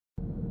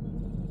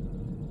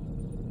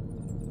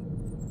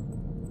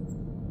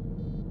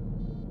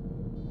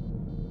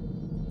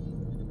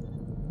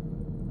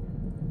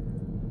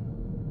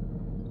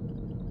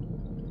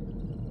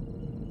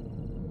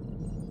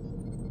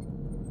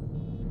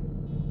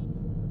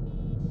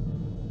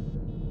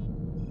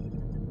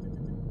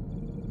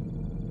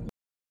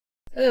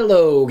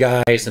Hello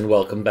guys, and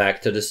welcome back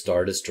to the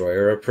Star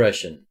Destroyer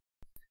Oppression.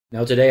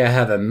 Now today I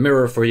have a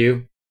mirror for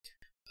you.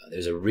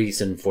 There's a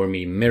reason for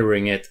me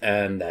mirroring it,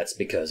 and that's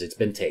because it's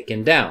been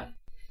taken down.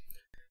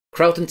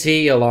 Kraut and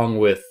T, along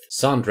with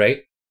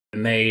Sandre,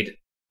 made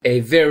a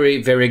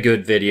very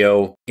good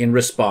video in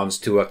response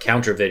to a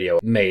counter video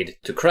made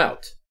to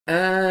Kraut.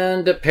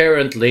 And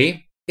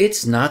apparently,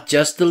 it's not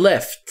just the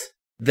left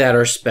that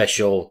are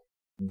special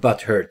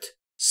butthurt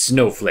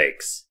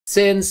snowflakes,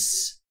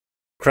 since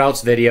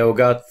Kraut's video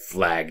got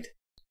flagged,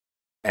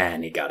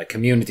 and he got a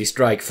community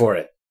strike for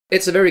it.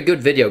 It's a very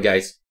good video,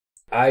 guys.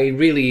 I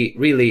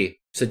really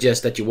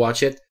suggest that you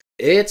watch it.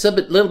 It's a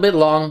little bit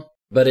long,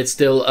 but it's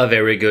still a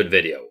very good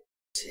video.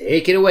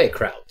 Take it away,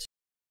 Kraut.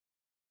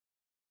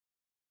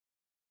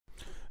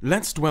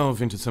 Let's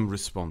delve into some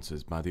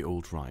responses by the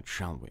alt-right,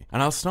 shall we?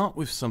 And I'll start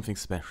with something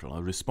special,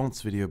 a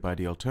response video by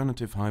the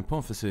Alternative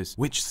Hypothesis,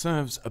 which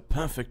serves a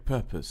perfect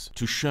purpose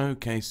to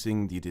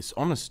showcasing the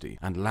dishonesty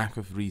and lack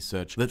of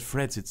research that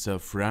threads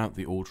itself throughout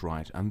the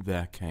alt-right and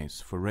their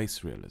case for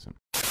race realism.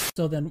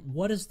 So then,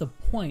 what is the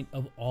point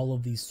of all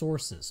of these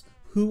sources?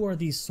 Who are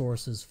these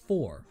sources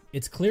for?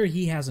 It's clear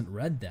he hasn't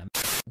read them.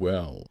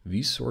 Well,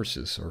 these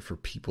sources are for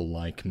people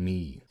like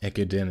me,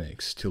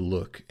 academics, to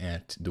look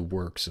at the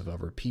works of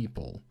other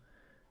people,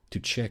 to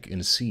check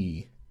and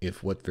see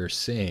if what they're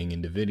saying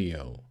in the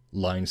video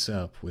lines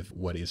up with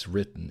what is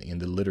written in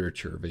the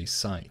literature they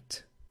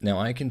cite. Now,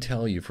 I can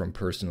tell you from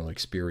personal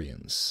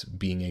experience,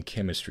 being a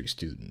chemistry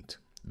student,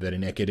 that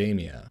in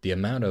academia, the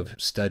amount of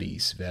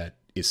studies that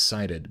is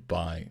cited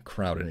by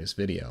Kraut in his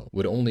video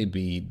would only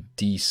be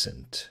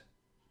decent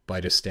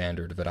by the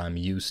standard that I'm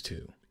used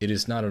to. It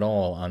is not at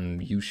all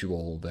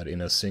unusual that in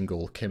a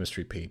single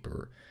chemistry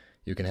paper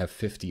you can have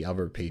 50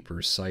 other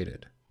papers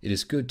cited. It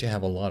is good to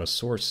have a lot of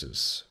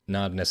sources,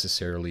 not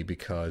necessarily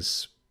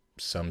because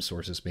some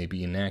sources may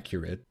be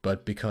inaccurate,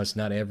 but because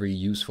not every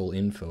useful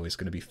info is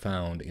going to be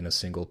found in a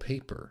single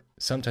paper.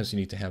 Sometimes you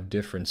need to have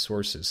different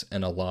sources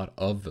and a lot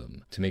of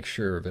them to make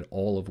sure that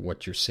all of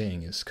what you're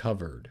saying is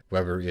covered,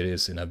 whether it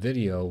is in a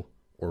video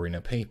or in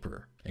a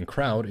paper. And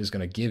Kraut is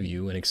going to give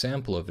you an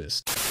example of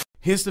this.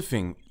 Here's the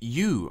thing,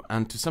 you,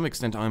 and to some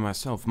extent I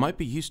myself, might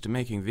be used to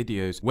making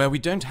videos where we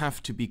don't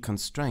have to be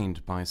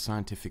constrained by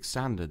scientific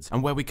standards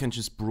and where we can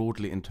just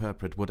broadly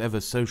interpret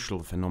whatever social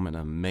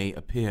phenomena may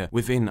appear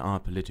within our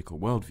political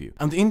worldview.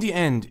 And in the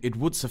end, it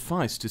would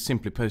suffice to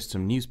simply post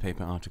some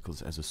newspaper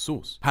articles as a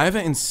source. However,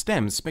 in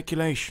STEM,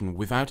 speculation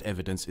without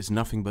evidence is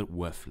nothing but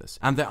worthless,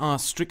 and there are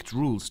strict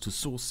rules to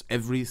source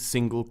every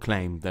single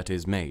claim that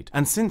is made.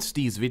 And since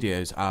these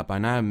videos are by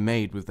now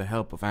made with the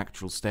help of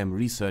actual STEM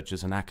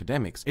researchers and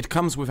academics, it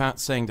comes without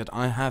saying that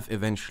I have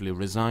eventually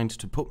resigned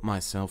to put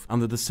myself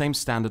under the same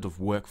standard of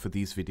work for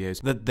these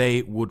videos that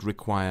they would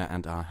require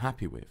and are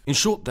happy with. In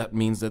short, that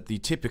means that the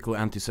typical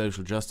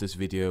anti-social justice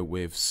video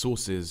with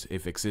sources,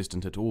 if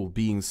existent at all,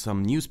 being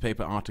some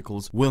newspaper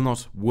articles will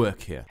not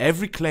work here.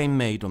 Every claim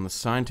made on a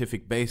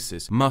scientific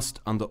basis must,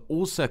 under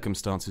all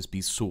circumstances, be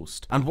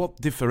sourced. And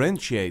what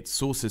differentiates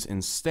sources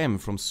in STEM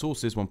from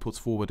sources one puts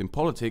forward in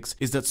politics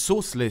is that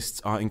source lists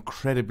are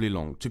incredibly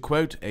long. To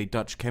quote a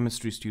Dutch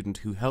chemistry student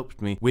who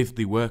helped me with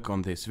the work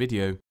on this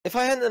video, if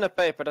I hand in a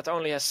paper that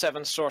only has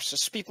 7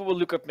 sources, people will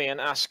look at me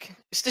and ask,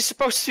 is this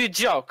supposed to be a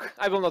joke?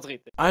 I will not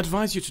read it. I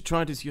advise you to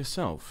try this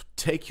yourself.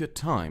 Take your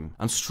time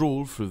and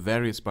stroll through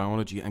various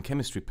biology and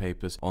chemistry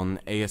papers on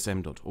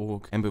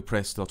asm.org,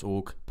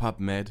 embopress.org,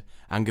 PubMed,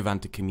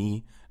 Angewandte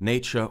Chemie,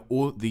 Nature,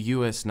 or the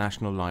US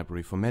National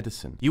Library for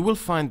Medicine. You will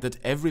find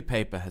that every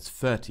paper has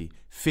 30,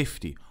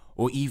 50,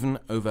 or even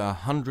over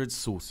 100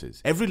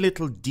 sources. Every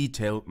little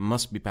detail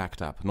must be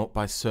backed up, not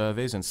by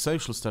surveys and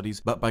social studies,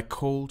 but by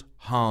cold,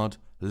 hard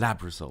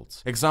lab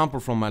results. Example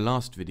from my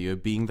last video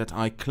being that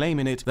I claim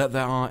in it that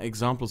there are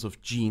examples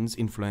of genes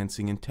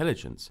influencing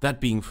intelligence,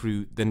 that being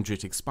through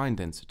dendritic spine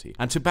density.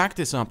 And to back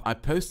this up, I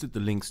posted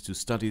the links to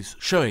studies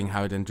showing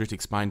how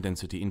dendritic spine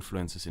density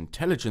influences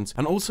intelligence,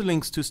 and also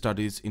links to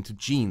studies into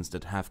genes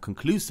that have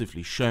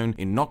conclusively shown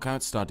in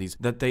knockout studies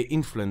that they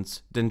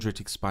influence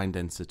dendritic spine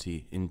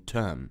density in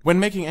turn. When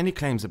making any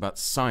claims about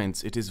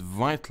science, it is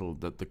vital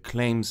that the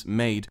claims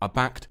made are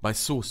backed by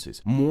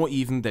sources, more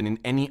even than in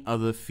any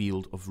other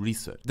field of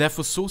research.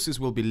 Therefore, sources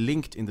will be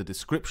linked in the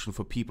description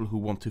for people who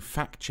want to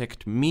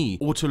fact-check me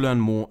or to learn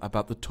more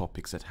about the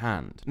topics at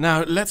hand.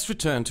 Now, let's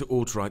return to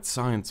alt-right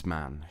science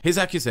man. His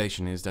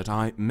accusation is that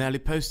I merely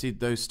posted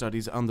those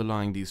studies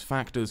underlying these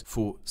factors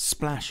for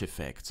splash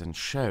effects and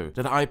show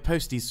that I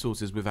post these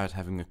sources without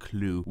having a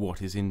clue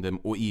what is in them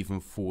or even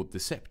for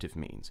deceptive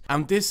means.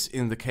 And this,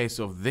 in the case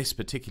of this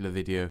particular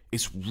video,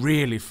 is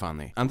really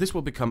funny. And this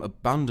will become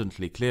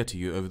abundantly clear to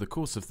you over the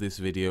course of this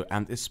video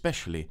and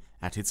especially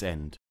at its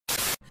end.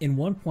 In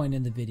one point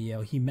in the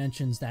video, he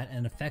mentions that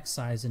an effect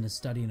size in a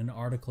study in an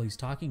article he's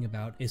talking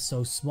about is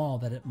so small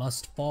that it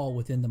must fall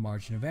within the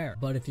margin of error.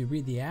 But if you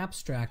read the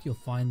abstract, you'll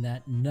find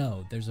that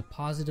no, there's a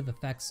positive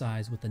effect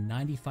size with a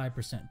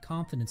 95%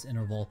 confidence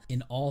interval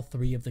in all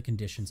 3 of the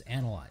conditions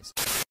analyzed.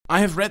 I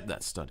have read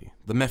that study.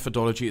 The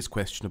methodology is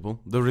questionable,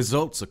 the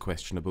results are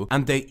questionable,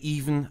 and they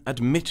even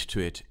admit to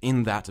it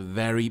in that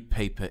very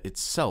paper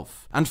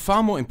itself. And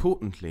far more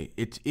importantly,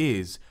 it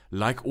is,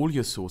 like all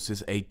your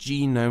sources, a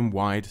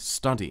genome-wide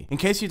study. In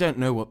case you don't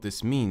know what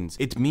this means,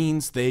 it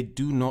means they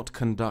do not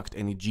conduct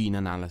any gene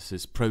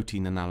analysis,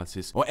 protein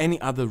analysis, or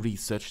any other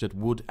research that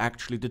would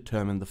actually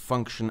determine the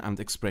function and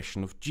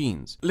expression of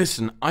genes.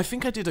 Listen, I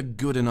think I did a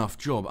good enough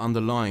job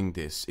underlying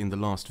this in the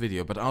last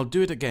video, but I'll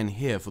do it again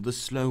here for the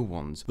slow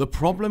ones. The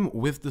problem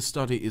with the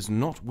study is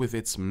not with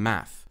its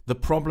math. The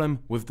problem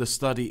with the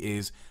study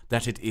is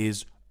that it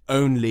is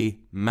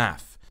only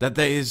math. That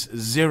there is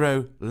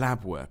zero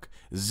lab work,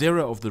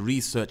 zero of the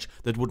research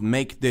that would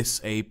make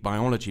this a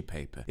biology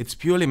paper. It's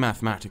purely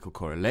mathematical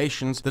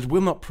correlations that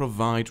will not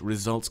provide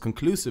results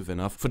conclusive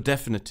enough for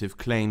definitive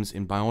claims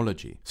in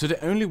biology. So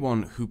the only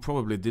one who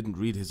probably didn't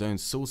read his own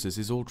sources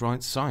is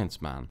alt-right science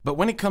man. But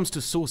when it comes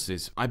to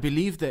sources, I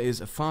believe there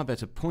is a far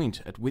better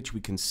point at which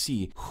we can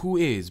see who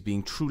is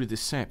being truly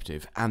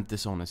deceptive and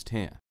dishonest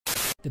here.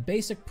 The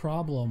basic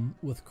problem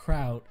with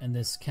Kraut and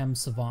this Chem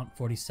Savant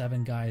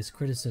 47 guy's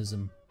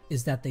criticism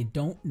is that they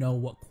don't know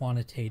what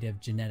quantitative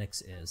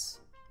genetics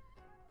is.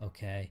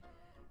 Okay,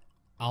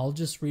 I'll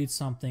just read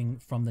something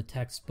from the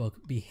textbook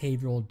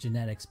Behavioral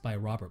Genetics by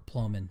Robert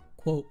Plomin.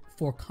 Quote,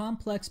 "For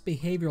complex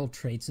behavioral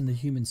traits in the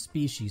human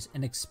species,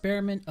 an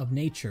experiment of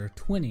nature,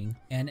 twinning,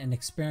 and an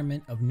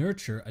experiment of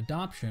nurture,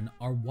 adoption,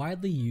 are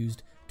widely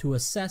used to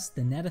assess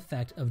the net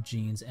effect of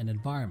genes and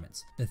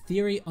environments. The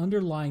theory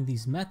underlying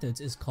these methods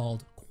is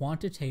called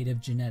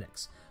quantitative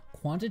genetics.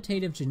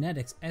 Quantitative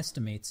genetics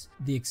estimates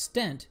the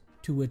extent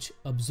to which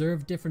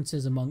observed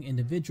differences among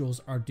individuals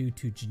are due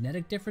to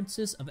genetic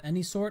differences of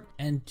any sort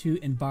and to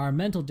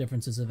environmental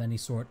differences of any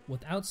sort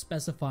without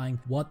specifying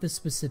what the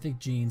specific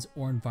genes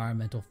or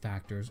environmental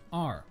factors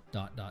are. ...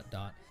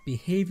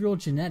 Behavioral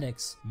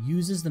genetics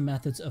uses the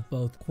methods of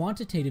both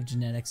quantitative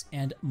genetics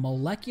and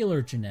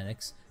molecular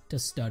genetics to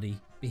study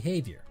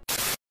behavior."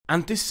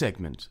 And this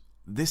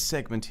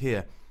segment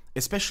here,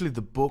 especially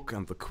the book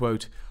and the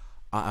quote,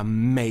 are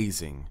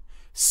amazing.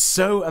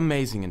 So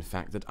amazing, in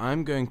fact, that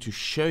I'm going to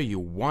show you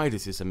why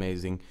this is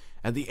amazing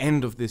at the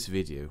end of this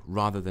video,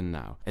 rather than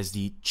now, as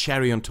the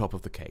cherry on top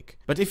of the cake.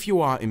 But if you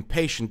are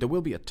impatient, there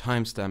will be a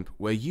timestamp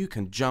where you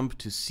can jump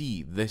to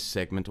see this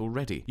segment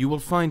already. You will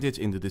find it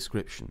in the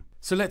description.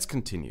 So let's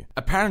continue.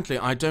 Apparently,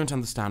 I don't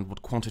understand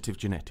what quantitative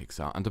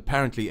genetics are, and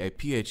apparently a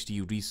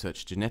PhD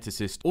research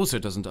geneticist also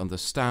doesn't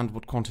understand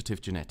what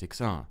quantitative genetics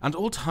are. And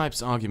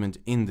Alt-Hype's argument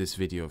in this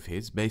video of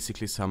his,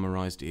 basically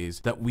summarized, is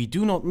that we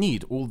do not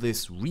need all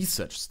this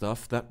research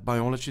stuff that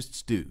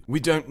biologists do. We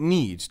don't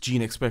need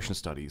gene expression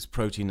studies,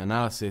 protein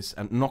analysis,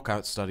 and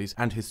knockout studies,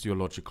 and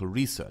histological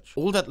research.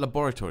 All that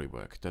laboratory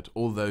work that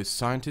all those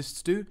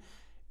scientists do,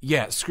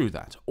 yeah, screw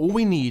that. All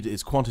we need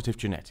is quantitative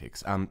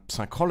genetics and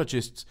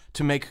psychologists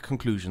to make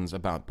conclusions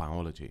about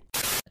biology.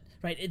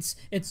 Right,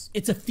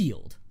 it's a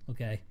field,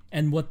 okay?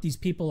 And what these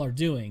people are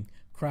doing,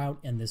 Kraut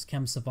and this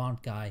Chem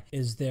Savant guy,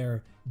 is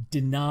they're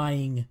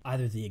denying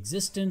either the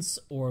existence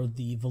or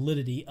the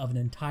validity of an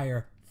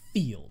entire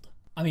field.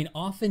 I mean,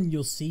 often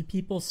you'll see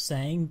people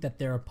saying that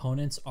their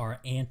opponents are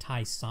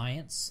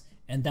anti-science,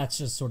 and that's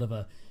just sort of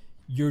a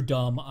 "you're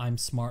dumb, I'm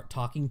smart"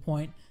 talking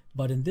point.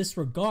 But in this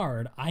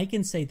regard, I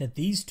can say that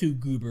these two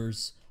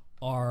goobers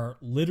are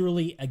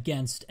literally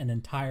against an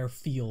entire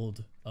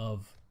field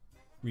of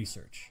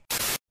research.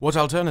 What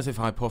alternative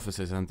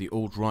hypothesis and the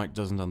alt-right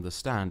doesn't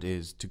understand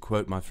is, to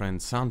quote my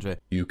friend Sandra,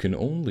 "You can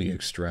only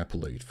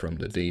extrapolate from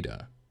the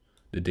data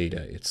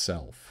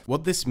itself."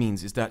 What this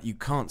means is that you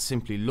can't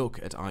simply look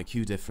at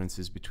IQ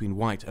differences between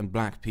white and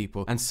black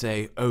people and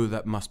say, oh,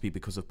 that must be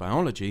because of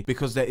biology,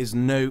 because there is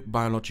no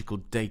biological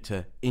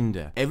data in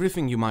there.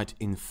 Everything you might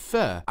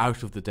infer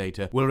out of the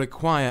data will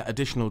require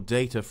additional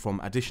data from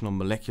additional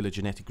molecular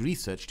genetic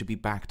research to be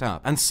backed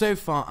up. And so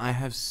far, I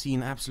have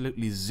seen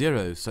absolutely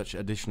zero such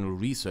additional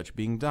research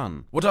being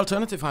done. What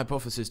alternative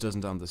hypothesis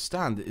doesn't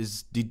understand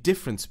is the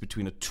difference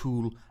between a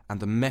tool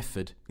and a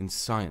method in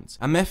science.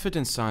 A method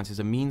in science is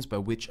a means by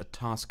which a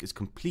task is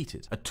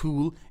completed. A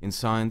tool in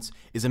science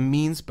is a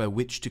means by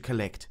which to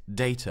collect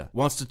data.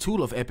 Whilst the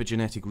tool of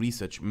epigenetic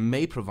research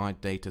may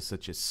provide data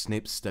such as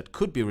SNPs that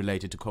could be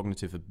related to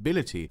cognitive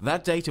ability,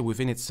 that data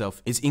within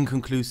itself is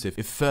inconclusive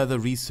if further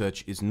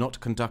research is not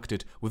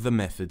conducted with the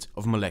methods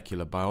of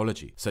molecular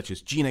biology, such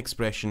as gene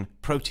expression,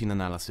 protein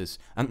analysis,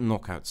 and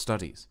knockout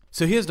studies.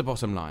 So here's the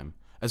bottom line,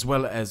 as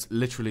well as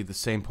literally the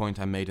same point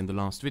I made in the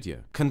last video.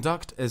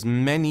 Conduct as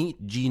many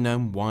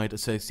genome-wide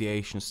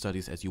association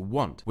studies as you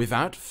want.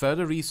 Without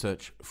further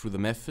research through the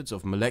methods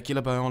of molecular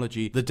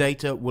biology, the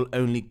data will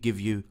only give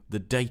you the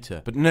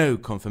data, but no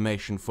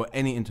confirmation for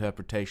any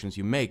interpretations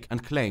you make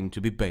and claim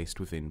to be based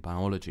within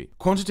biology.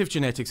 Quantitative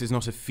genetics is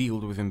not a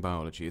field within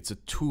biology, it's a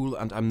tool,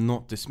 and I'm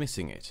not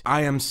dismissing it.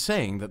 I am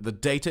saying that the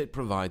data it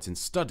provides in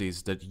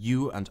studies that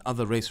you and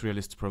other race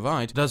realists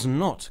provide does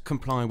not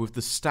comply with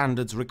the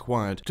standards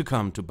required to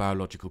come down to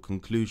biological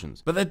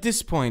conclusions. But at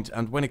this point,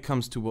 and when it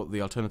comes to what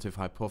the alternative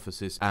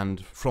hypothesis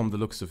and, from the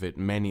looks of it,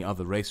 many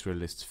other race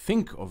realists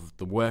think of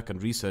the work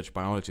and research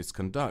biologists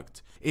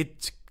conduct,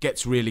 it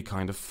gets really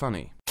kind of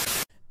funny.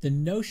 The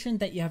notion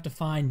that you have to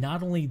find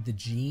not only the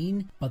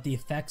gene, but the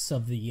effects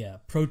of the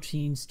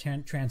proteins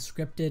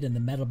transcripted and the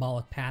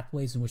metabolic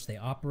pathways in which they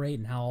operate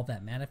and how all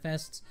that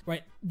manifests,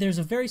 right? There's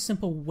a very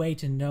simple way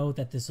to know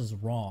that this is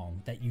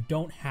wrong, that you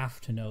don't have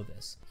to know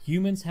this.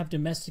 Humans have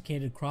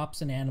domesticated crops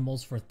and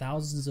animals for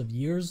thousands of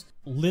years,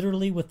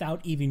 literally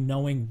without even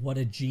knowing what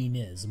a gene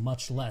is,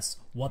 much less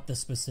what the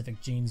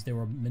specific genes they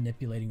were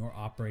manipulating or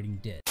operating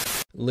did.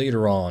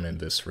 Later on in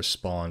this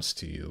response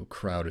to you,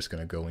 Crowd is going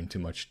to go into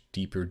much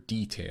deeper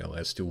detail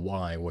as to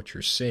why what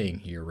you're saying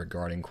here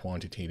regarding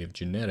quantitative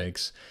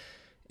genetics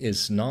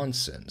is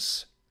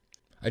nonsense.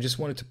 I just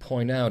wanted to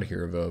point out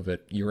here, though,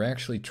 that you're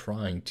actually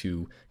trying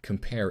to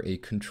compare a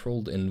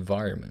controlled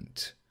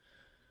environment,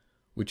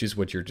 which is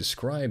what you're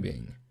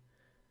describing,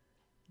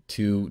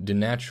 to the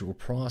natural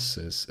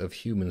process of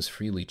humans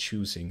freely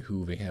choosing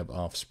who they have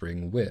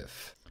offspring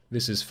with.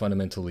 This is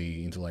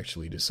fundamentally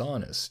intellectually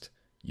dishonest.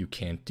 You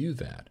can't do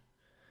that.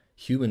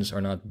 Humans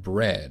are not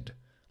bred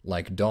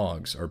like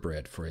dogs are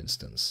bred, for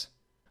instance.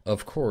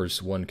 Of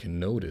course, one can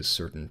notice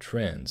certain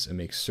trends and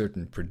make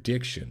certain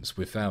predictions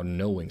without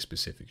knowing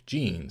specific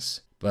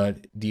genes,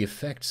 but the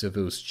effects of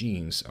those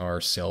genes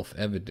are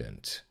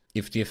self-evident.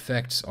 If the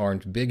effects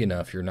aren't big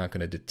enough, you're not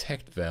going to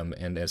detect them,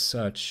 and as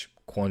such,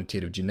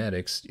 quantitative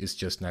genetics is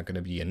just not going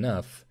to be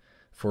enough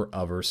for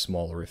other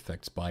smaller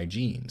effects by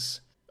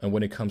genes. And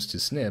when it comes to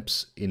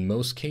SNPs, in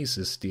most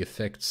cases the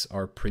effects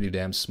are pretty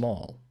damn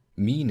small.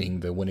 Meaning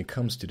that when it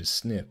comes to the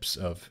SNPs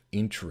of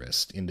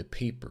interest in the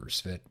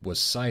papers that was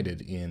cited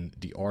in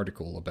the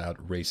article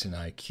about race and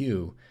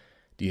IQ,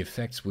 the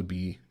effects would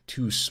be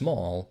too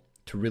small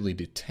to really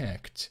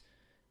detect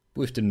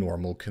with the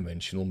normal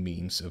conventional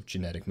means of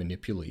genetic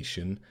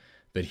manipulation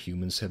that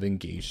humans have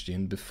engaged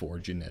in before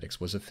genetics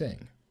was a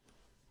thing.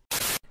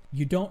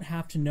 You don't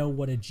have to know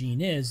what a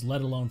gene is, let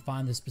alone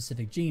find the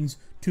specific genes,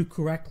 to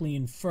correctly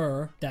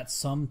infer that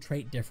some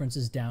trait difference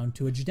is down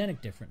to a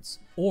genetic difference.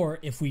 Or,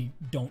 if we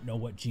don't know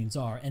what genes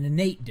are, an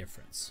innate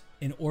difference.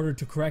 In order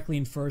to correctly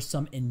infer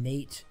some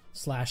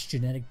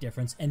innate/genetic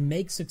difference and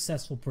make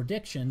successful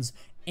predictions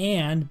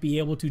and be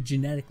able to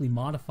genetically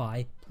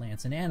modify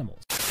plants and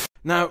animals.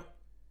 Now,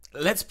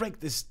 let's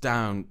break this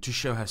down to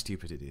show how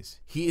stupid it is.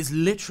 He is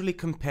literally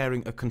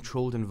comparing a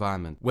controlled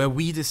environment where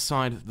we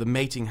decide the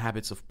mating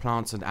habits of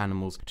plants and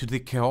animals to the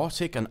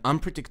chaotic and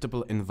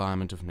unpredictable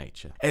environment of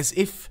nature, as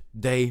if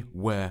they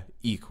were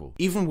equal.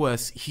 Even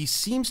worse, he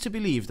seems to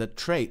believe that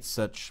traits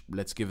such,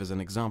 let's give as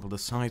an example, the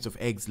size of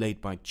eggs laid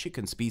by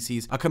chicken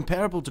species, are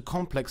comparable to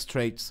complex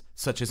traits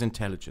such as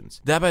intelligence,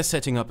 thereby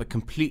setting up a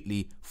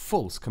completely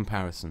false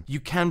comparison. You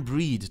can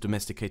breed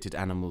domesticated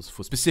animals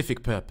for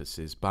specific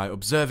purposes by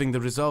observing the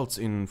results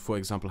in, for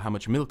example, how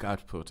much milk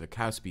output a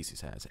cow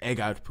species has, egg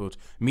output,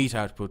 meat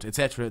output,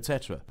 etc.,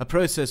 etc. A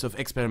process of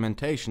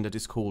experimentation that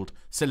is called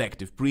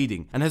selective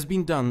breeding and has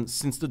been done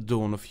since the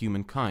dawn of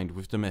humankind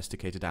with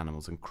domesticated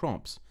animals and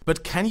crops.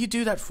 But can you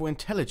do that for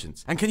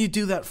intelligence? And can you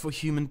do that for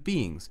human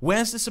beings?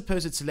 Where's the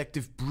supposed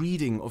selective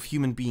breeding of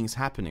human beings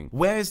happening?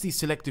 Where is the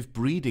selective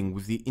breeding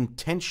with the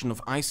intention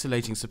of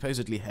isolating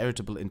supposedly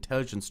heritable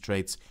intelligence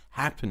traits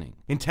happening?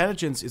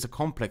 Intelligence is a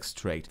complex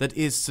trait that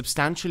is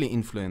substantially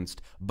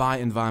influenced by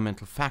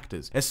environmental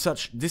factors. As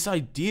such, this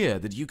idea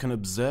that you can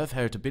observe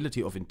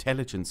heritability of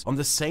intelligence on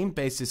the same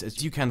basis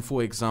as you can,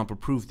 for example,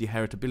 prove the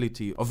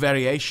heritability of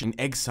variation in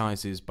egg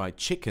sizes by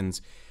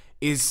chickens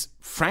is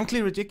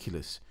frankly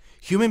ridiculous.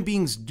 Human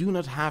beings do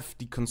not have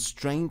the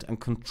constrained and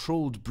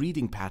controlled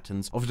breeding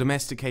patterns of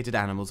domesticated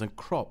animals and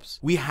crops.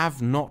 We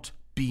have not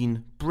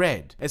been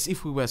bred as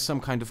if we were some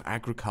kind of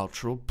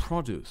agricultural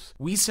produce.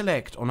 We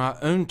select on our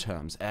own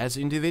terms as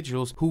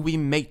individuals who we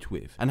mate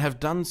with, and have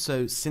done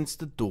so since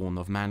the dawn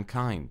of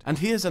mankind. And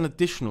here's an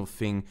additional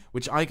thing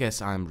which I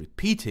guess I'm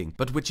repeating,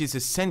 but which is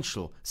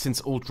essential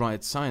since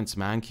alt-right science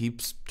man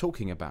keeps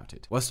talking about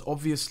it, whilst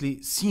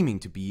obviously seeming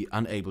to be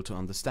unable to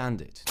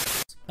understand it.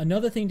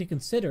 Another thing to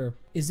consider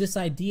is this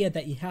idea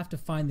that you have to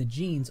find the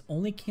genes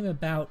only came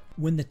about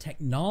when the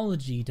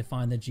technology to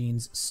find the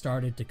genes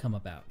started to come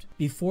about.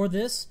 Before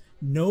this,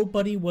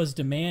 nobody was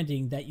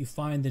demanding that you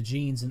find the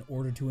genes in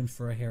order to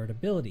infer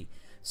heritability.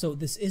 So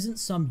this isn't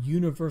some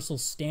universal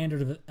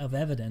standard of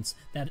evidence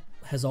that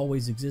has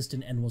always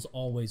existed and was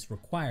always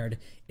required.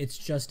 It's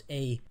just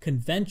a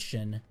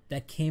convention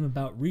that came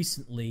about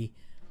recently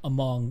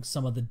among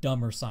some of the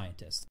dumber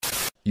scientists.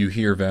 You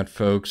hear that,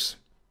 folks?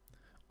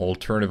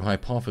 Alternative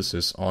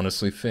hypothesis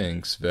honestly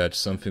thinks that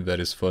something that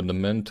is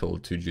fundamental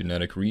to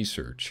genetic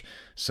research,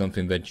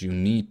 something that you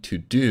need to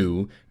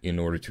do in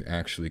order to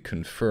actually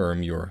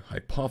confirm your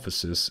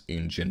hypothesis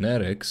in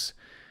genetics,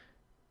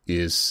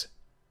 is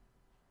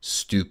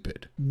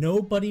stupid.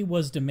 Nobody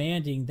was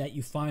demanding that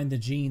you find the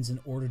genes in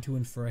order to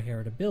infer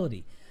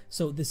heritability.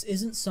 So this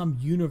isn't some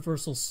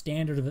universal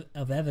standard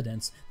of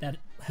evidence that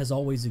has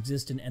always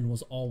existed and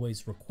was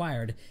always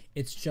required.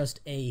 It's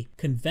just a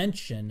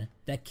convention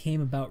that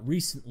came about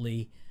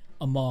recently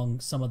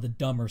among some of the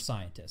dumber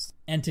scientists.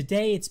 And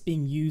today it's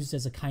being used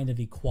as a kind of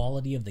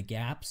equality of the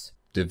gaps.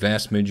 The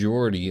vast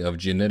majority of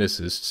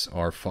geneticists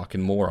are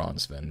fucking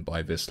morons then,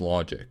 by this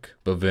logic.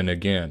 But then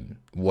again,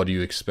 what do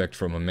you expect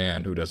from a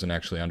man who doesn't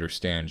actually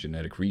understand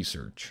genetic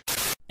research?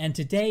 And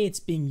today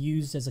it's being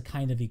used as a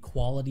kind of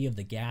equality of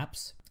the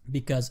gaps,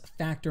 because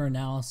factor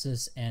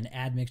analysis and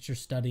admixture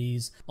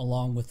studies,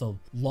 along with a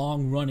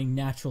long-running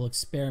natural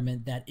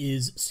experiment that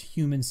is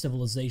human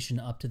civilization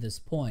up to this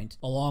point,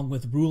 along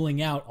with ruling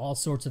out all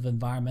sorts of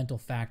environmental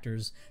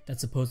factors that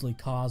supposedly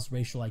cause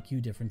racial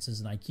IQ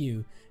differences in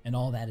IQ, and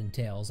all that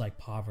entails, like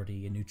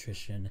poverty and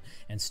nutrition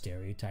and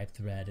stereotype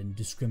threat and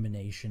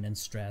discrimination and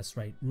stress,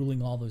 right?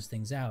 Ruling all those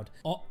things out.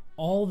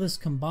 All this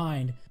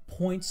combined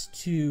points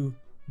to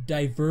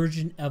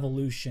divergent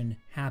evolution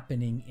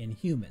happening in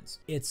humans.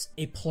 It's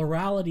a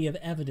plurality of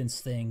evidence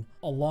thing,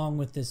 along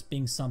with this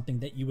being something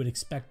that you would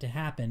expect to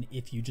happen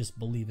if you just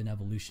believe in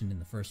evolution in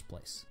the first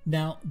place.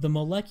 Now, the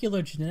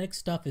molecular genetic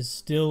stuff is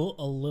still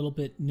a little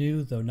bit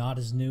new, though not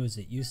as new as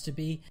it used to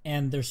be,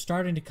 and they're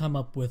starting to come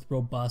up with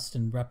robust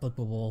and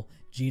replicable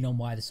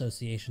genome-wide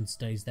association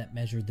studies that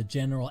measure the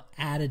general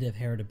additive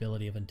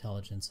heritability of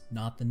intelligence,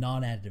 not the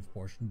non-additive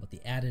portion, but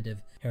the additive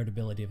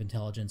heritability of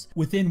intelligence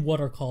within what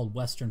are called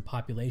Western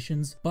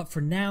populations. But for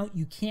now,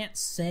 you can't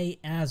say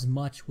as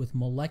much with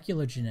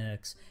molecular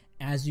genetics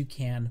as you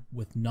can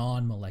with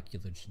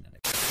non-molecular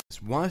genetics.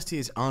 Whilst he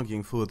is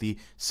arguing for the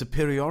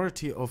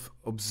superiority of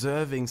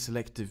observing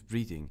selective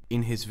breeding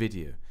in his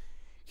video,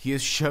 he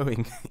is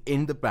showing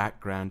in the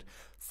background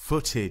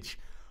footage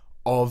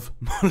of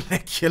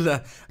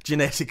molecular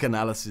genetic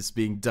analysis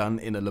being done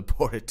in a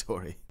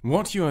laboratory.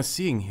 What you are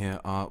seeing here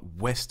are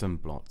Western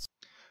blots.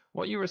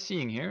 What you are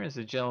seeing here is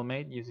a gel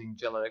made using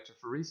gel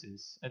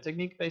electrophoresis, a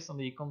technique based on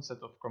the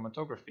concept of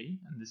chromatography,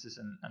 and this is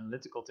an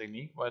analytical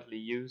technique widely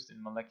used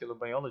in molecular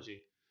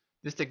biology.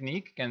 This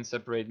technique can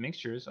separate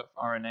mixtures of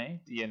RNA,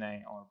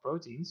 DNA, or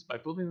proteins by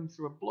putting them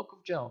through a block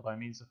of gel by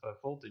means of a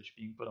voltage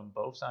being put on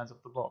both sides of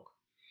the block.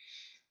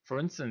 For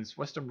instance,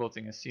 Western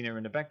blotting is seen here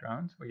in the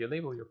background, where you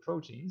label your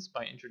proteins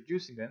by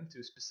introducing them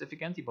to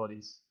specific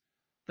antibodies.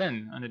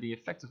 Then, under the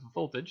effect of a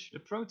voltage, the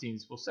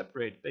proteins will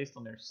separate based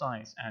on their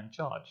size and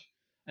charge,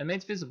 and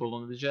made visible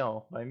on the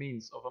gel by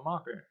means of a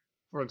marker,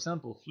 for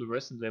example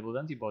fluorescent labeled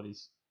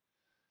antibodies.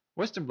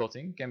 Western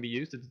blotting can be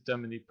used to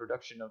determine the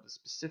production of the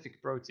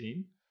specific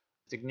protein.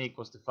 The technique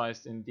was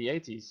devised in the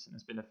 80s and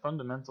has been a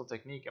fundamental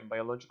technique in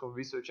biological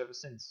research ever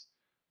since.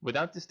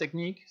 Without this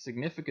technique,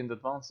 significant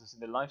advances in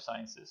the life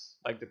sciences,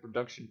 like the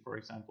production, for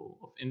example,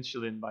 of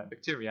insulin by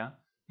bacteria,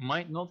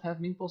 might not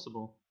have been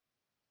possible.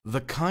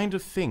 The kind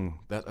of thing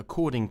that,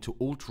 according to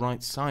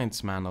alt-right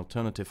science man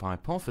alternative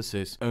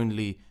hypothesis,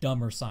 only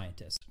dumber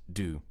scientists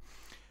do.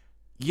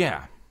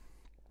 Yeah.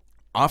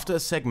 After a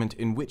segment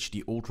in which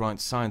the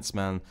alt-right science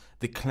man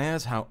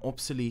declares how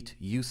obsolete,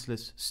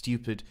 useless,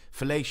 stupid,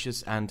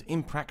 fallacious and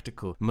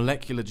impractical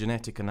molecular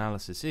genetic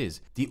analysis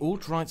is, the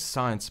alt-right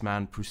science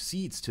man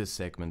proceeds to a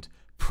segment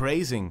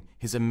praising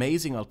his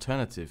amazing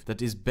alternative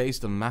that is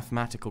based on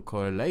mathematical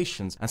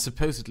correlations and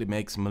supposedly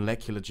makes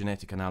molecular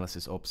genetic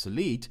analysis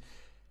obsolete,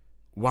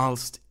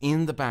 whilst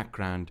in the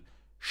background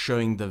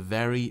showing the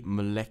very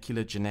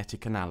molecular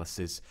genetic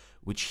analysis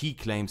which he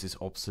claims is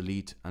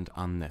obsolete and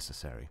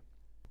unnecessary.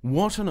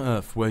 What on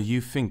earth were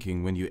you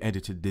thinking when you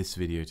edited this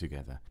video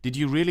together? Did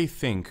you really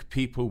think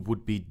people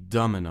would be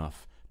dumb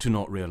enough to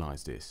not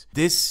realize this?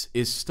 This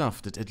is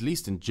stuff that, at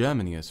least in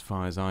Germany as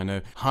far as I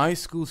know, high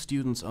school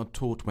students are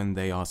taught when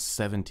they are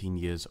 17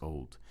 years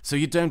old. So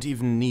you don't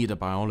even need a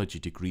biology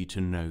degree to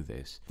know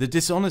this. The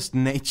dishonest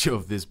nature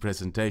of this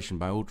presentation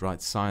by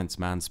alt-right science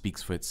man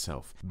speaks for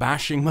itself.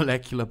 Bashing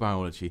molecular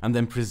biology and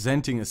then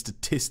presenting a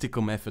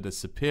statistical method as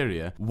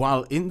superior,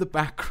 while in the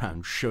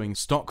background showing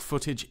stock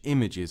footage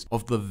images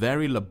of the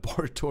very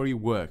laboratory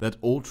work that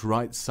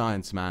alt-right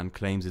science man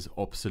claims is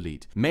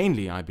obsolete.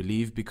 Mainly, I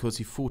believe, because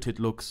he thought it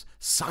looks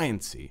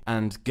sciencey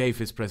and gave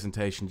his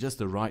presentation just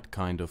the right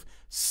kind of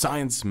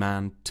science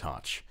man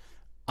touch.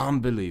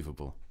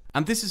 Unbelievable.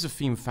 And this is a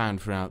theme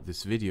found throughout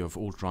this video of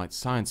alt-right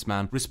science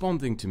man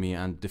responding to me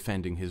and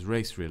defending his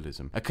race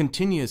realism. A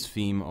continuous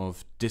theme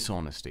of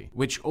dishonesty,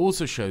 which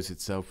also shows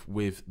itself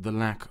with the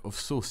lack of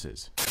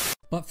sources.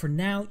 But for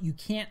now, you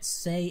can't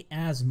say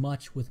as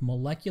much with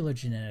molecular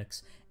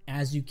genetics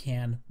as you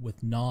can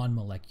with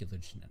non-molecular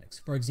genetics.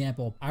 For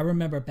example, I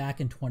remember back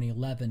in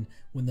 2011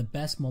 when the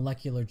best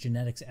molecular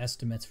genetics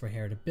estimates for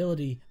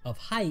heritability of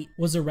height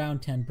was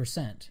around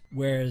 10%,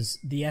 whereas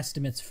the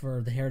estimates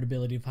for the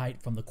heritability of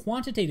height from the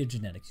quantitative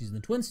genetics using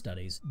the twin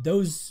studies,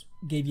 those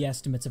gave you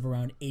estimates of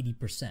around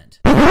 80%.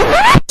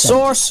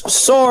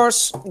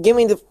 Source, give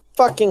me the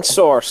fucking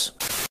source.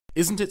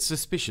 Isn't it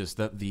suspicious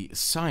that the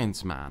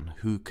science man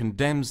who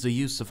condemns the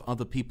use of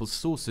other people's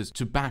sources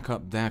to back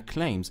up their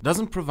claims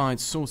doesn't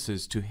provide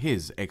sources to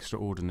his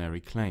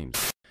extraordinary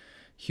claims?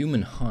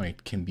 Human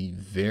height can be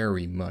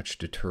very much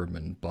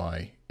determined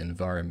by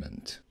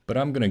environment, but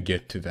I'm gonna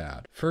get to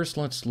that. First,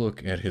 let's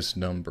look at his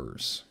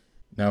numbers.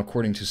 Now,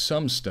 according to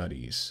some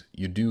studies,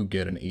 you do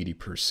get an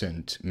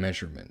 80%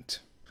 measurement.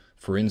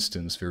 For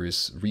instance, there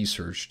is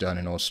research done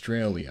in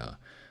Australia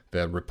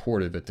that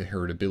reported that the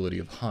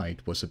heritability of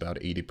height was about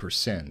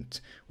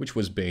 80%, which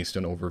was based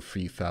on over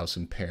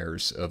 3,000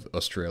 pairs of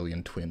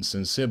Australian twins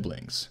and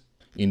siblings.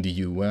 In the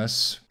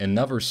US,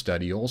 another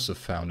study also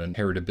found an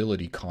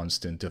heritability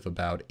constant of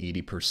about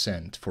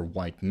 80% for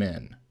white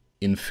men.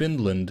 In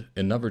Finland,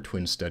 another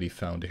twin study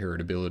found the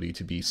heritability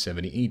to be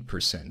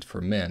 78% for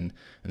men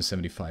and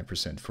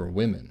 75% for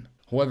women.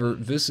 However,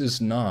 this is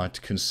not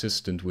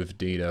consistent with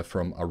data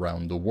from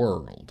around the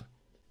world.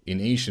 In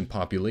Asian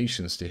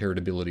populations, the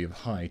heritability of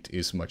height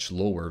is much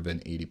lower than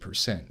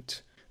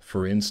 80%.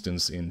 For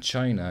instance, in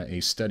China,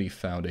 a study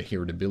found a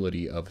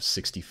heritability of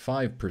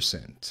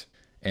 65%.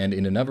 And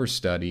in another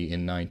study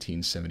in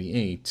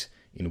 1978,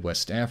 in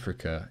West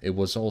Africa, it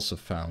was also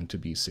found to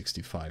be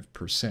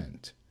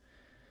 65%.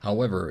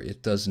 However,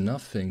 it does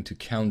nothing to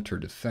counter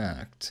the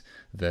fact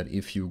that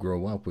if you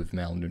grow up with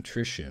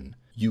malnutrition,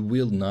 you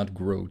will not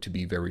grow to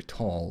be very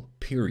tall,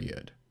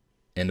 period.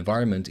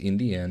 Environment, in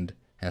the end,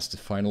 has the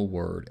final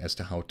word as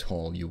to how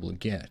tall you will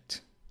get.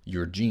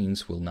 Your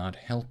genes will not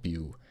help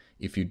you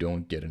if you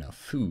don't get enough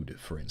food,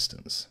 for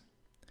instance.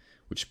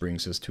 Which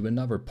brings us to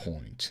another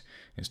point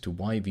as to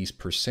why these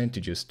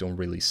percentages don't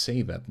really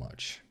say that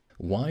much.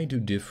 Why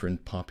do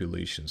different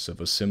populations of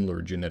a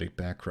similar genetic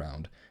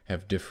background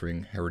have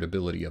differing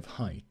heritability of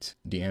height?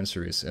 The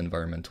answer is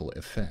environmental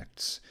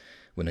effects.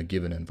 When a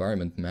given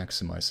environment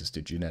maximizes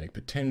the genetic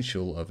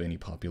potential of any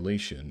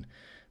population,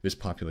 this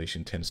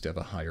population tends to have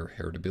a higher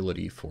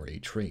heritability for a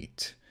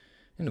trait,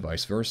 and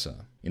vice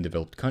versa. In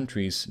developed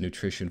countries,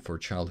 nutrition for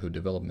childhood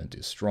development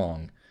is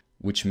strong,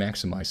 which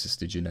maximizes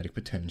the genetic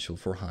potential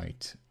for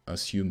height,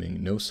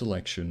 assuming no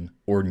selection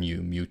or new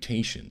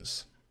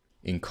mutations.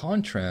 In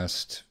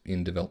contrast,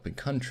 in developing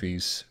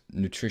countries,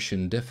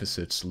 nutrition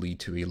deficits lead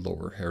to a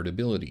lower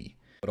heritability.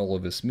 What all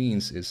of this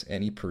means is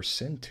any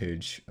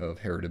percentage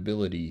of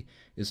heritability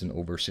is an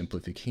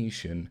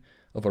oversimplification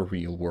of a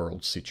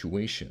real-world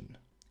situation.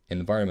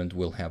 Environment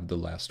will have the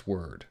last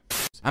word.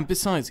 And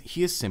besides,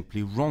 he is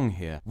simply wrong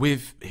here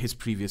with his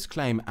previous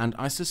claim, and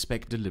I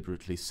suspect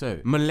deliberately so.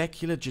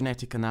 Molecular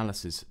genetic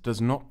analysis does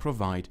not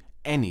provide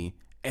any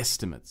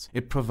estimates.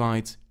 It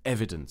provides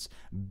evidence.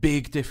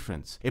 Big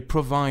difference. It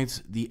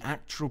provides the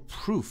actual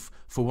proof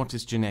for what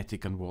is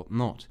genetic and what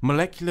not.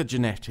 Molecular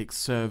genetics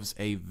serves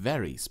a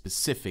very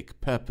specific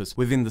purpose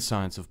within the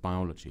science of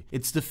biology.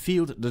 It's the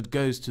field that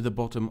goes to the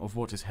bottom of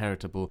what is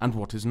heritable and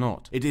what is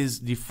not. It is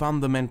the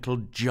fundamental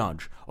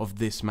judge of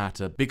this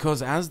matter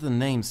because, as the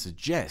name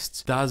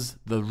suggests, does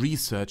the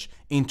research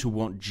into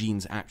what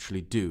genes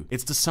actually do.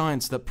 It's the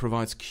science that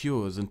provides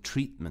cures and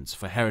treatments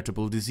for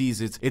heritable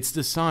diseases. It's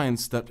the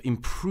science that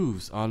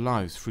improves our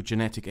lives through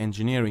genetic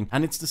engineering,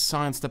 and it's the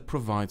science that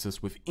provides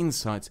us with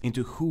insights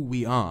into who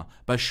we are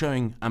by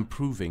showing and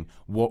proving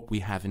what we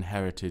have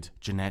inherited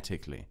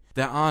genetically.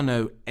 There are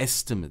no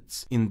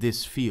estimates in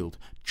this field,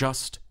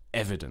 just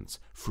evidence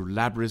through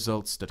lab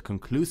results that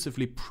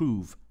conclusively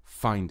prove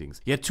findings.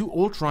 Yet to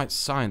alt-right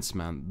science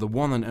man, the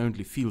one and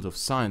only field of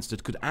science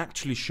that could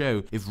actually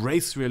show if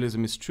race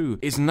realism is true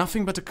is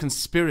nothing but a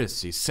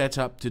conspiracy set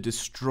up to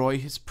destroy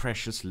his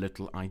precious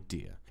little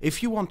idea.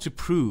 If you want to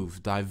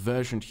prove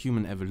divergent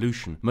human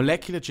evolution,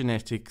 molecular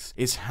genetics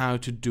is how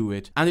to do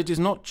it, and it is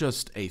not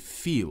just a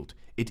field,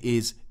 it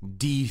is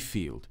the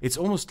field. It's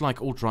almost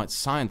like alt-right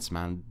science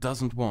man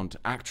doesn't want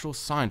actual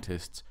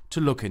scientists to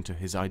look into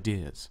his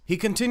ideas. He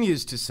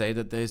continues to say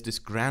that there's this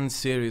grand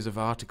series of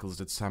articles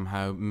that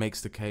somehow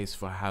makes the case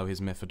for how his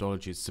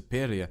methodology is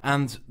superior,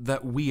 and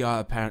that we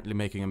are apparently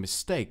making a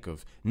mistake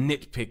of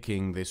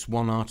nitpicking this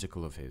one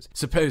article of his,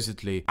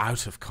 supposedly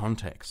out of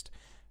context.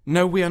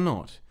 No, we are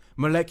not.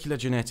 Molecular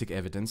genetic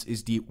evidence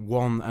is the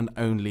one and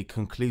only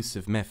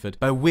conclusive method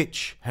by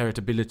which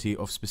heritability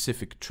of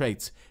specific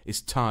traits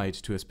is tied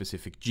to a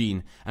specific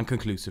gene and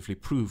conclusively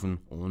proven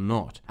or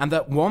not. And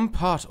that one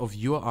part of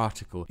your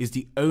article is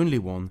the only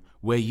one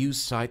where you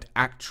cite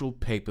actual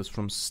papers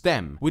from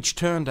STEM, which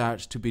turned out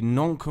to be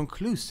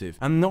non-conclusive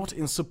and not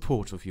in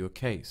support of your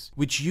case,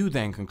 which you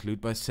then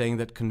conclude by saying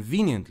that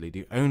conveniently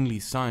the only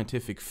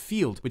scientific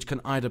field which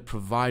can either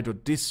provide or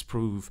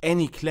disprove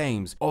any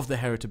claims of the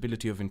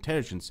heritability of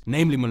intelligence,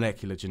 namely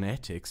molecular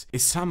genetics,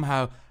 is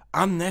somehow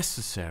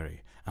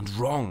unnecessary and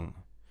wrong.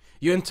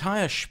 Your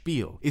entire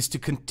spiel is to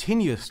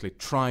continuously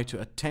try to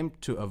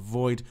attempt to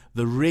avoid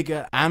the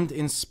rigor and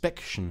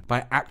inspection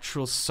by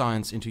actual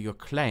science into your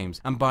claims,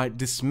 and by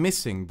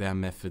dismissing their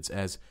methods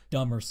as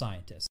dumber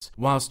scientists,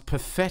 whilst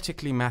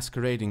pathetically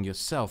masquerading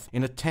yourself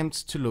in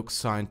attempts to look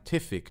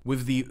scientific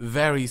with the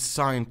very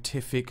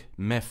scientific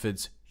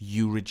methods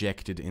you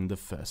rejected in the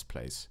first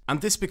place.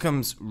 And this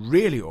becomes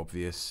really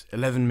obvious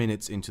 11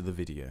 minutes into the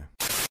video.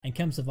 And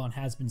Chem Savant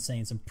has been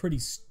saying some pretty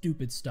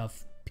stupid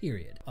stuff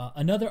period.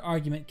 Another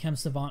argument Chem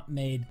Savant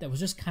made that was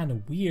just kind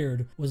of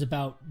weird was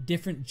about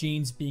different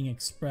genes being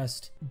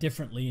expressed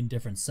differently in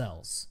different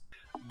cells.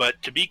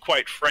 But to be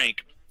quite frank,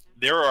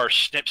 there are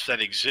SNPs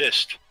that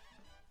exist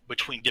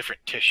between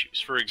different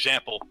tissues. For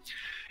example,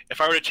 if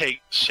I were to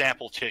take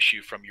sample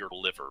tissue from your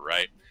liver,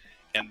 right,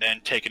 and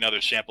then take another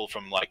sample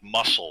from like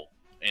muscle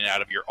and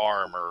out of your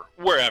arm or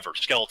wherever,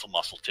 skeletal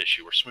muscle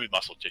tissue or smooth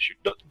muscle tissue,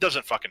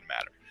 doesn't fucking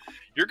matter.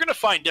 You're going to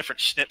find different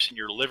SNPs in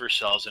your liver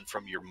cells and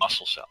from your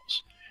muscle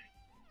cells.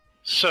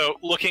 So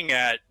looking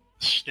at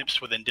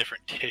SNPs within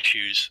different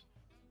tissues,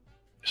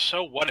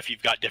 so what if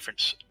you've got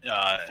different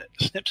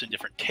SNPs in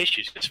different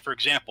tissues? Because, for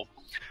example,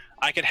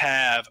 I could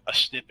have a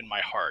SNP in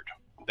my heart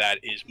that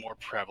is more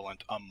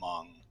prevalent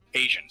among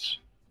Asians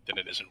than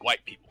it is in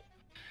white people.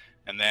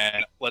 And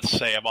then let's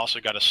say I've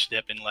also got a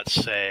SNP in, let's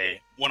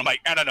say, one of my,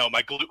 I don't know,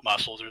 my glute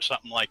muscles or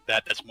something like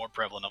that that's more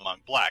prevalent among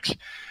blacks.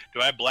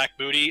 Do I have black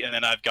booty and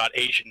then I've got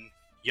Asian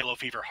yellow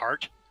fever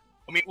heart?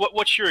 I mean,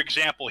 what's your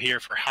example here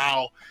for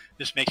how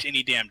this makes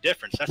any damn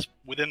difference? That's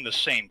within the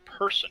same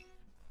person.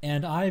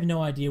 And I have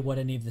no idea what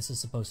any of this is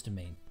supposed to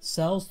mean.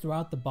 Cells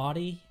throughout the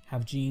body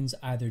have genes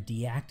either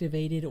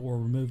deactivated or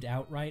removed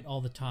outright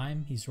all the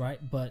time, he's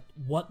right, but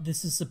what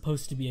this is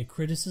supposed to be a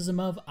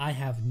criticism of, I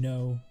have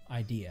no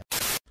idea.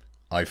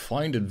 I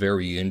find it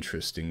very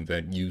interesting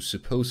that you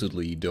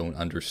supposedly don't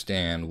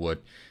understand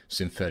what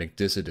Synthetic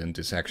Dissident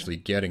is actually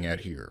getting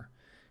at here.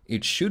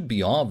 It should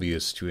be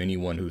obvious to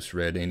anyone who's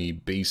read any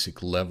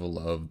basic level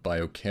of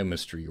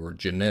biochemistry or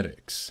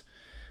genetics.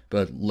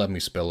 But let me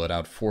spell it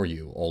out for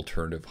you,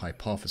 alternative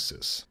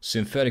hypothesis.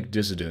 Synthetic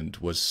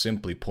Dissident was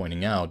simply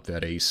pointing out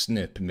that a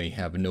SNP may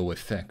have no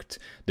effect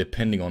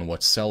depending on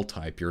what cell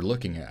type you're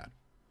looking at.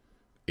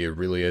 It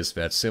really is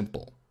that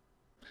simple.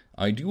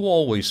 I do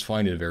always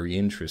find it very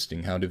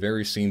interesting how the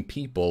very same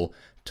people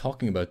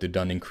talking about the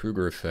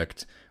Dunning-Kruger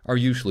effect are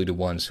usually the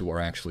ones who are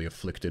actually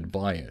afflicted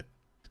by it.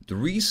 The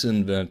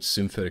reason that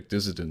Synthetic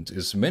Dissident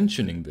is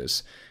mentioning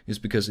this is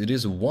because it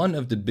is one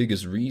of the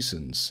biggest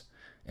reasons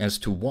as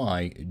to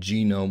why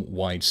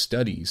genome-wide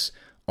studies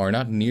are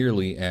not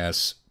nearly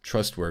as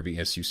trustworthy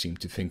as you seem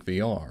to think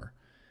they are.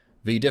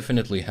 They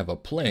definitely have a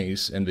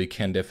place, and they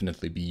can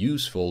definitely be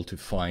useful to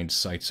find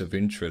sites of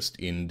interest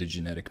in the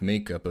genetic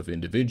makeup of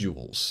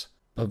individuals.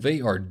 But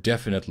they are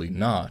definitely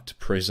not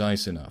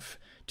precise enough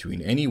to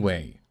in any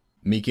way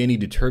make any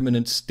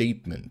determinate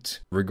statement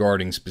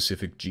regarding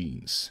specific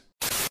genes.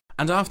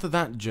 And after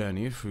that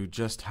journey through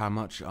just how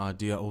much our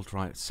dear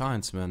alt-right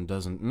scienceman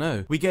doesn't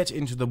know, we get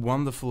into the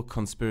wonderful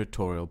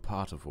conspiratorial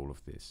part of all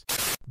of this.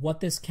 What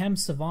this Chem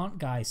Savant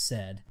guy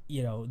said,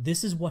 you know,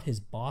 this is what his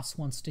boss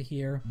wants to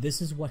hear,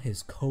 this is what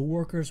his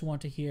co-workers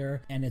want to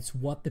hear, and it's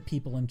what the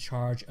people in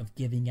charge of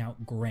giving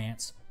out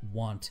grants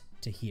want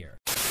to hear.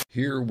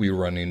 Here we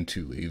run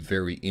into a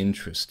very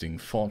interesting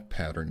thought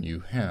pattern you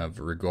have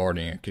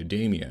regarding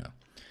academia.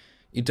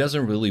 It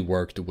doesn't really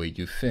work the way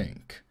you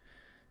think.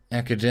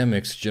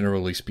 Academics,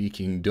 generally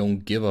speaking,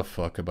 don't give a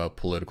fuck about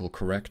political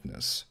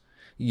correctness.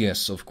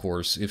 Yes, of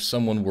course, if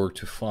someone were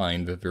to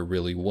find that there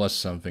really was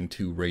something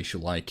to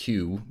racial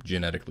IQ,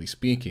 genetically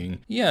speaking,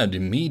 yeah, the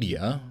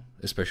media,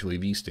 especially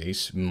these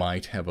days,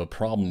 might have a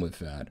problem with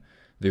that.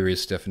 There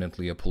is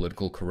definitely a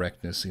political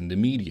correctness in the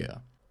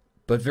media.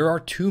 But there are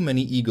too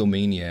many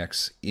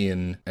egomaniacs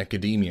in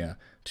academia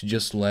to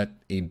just let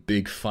a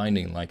big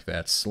finding like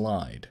that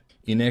slide.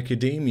 In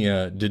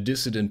academia, the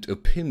dissident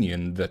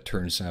opinion that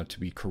turns out to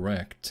be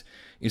correct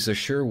is a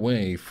sure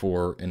way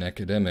for an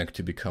academic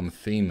to become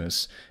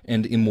famous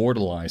and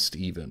immortalized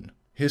even.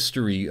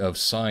 History of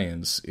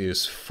science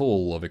is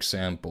full of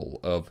example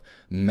of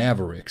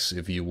mavericks,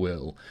 if you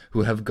will,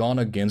 who have gone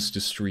against the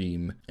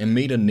stream and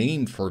made a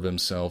name for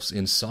themselves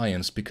in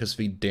science because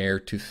they dare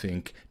to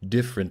think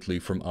differently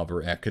from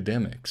other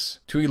academics.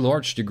 To a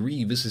large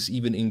degree, this is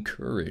even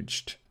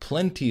encouraged.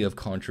 Plenty of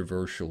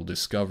controversial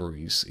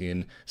discoveries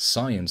in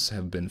science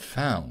have been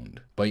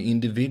found by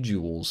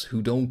individuals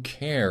who don't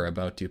care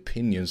about the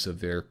opinions of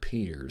their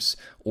peers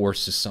or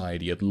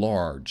society at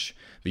large.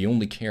 They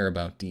only care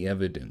about the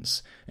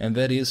evidence, and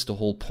that is the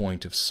whole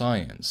point of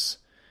science.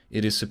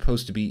 It is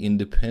supposed to be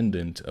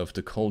independent of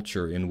the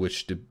culture in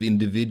which the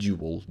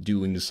individual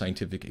doing the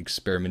scientific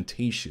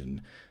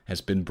experimentation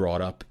has been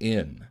brought up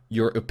in.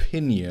 Your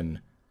opinion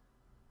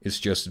is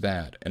just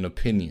that, an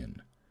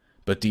opinion.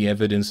 But the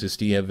evidence is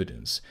the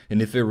evidence,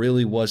 and if there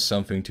really was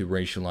something to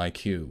racial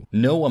IQ,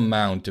 no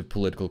amount of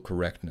political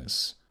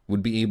correctness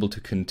would be able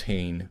to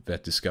contain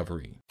that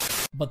discovery.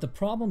 But the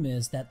problem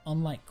is that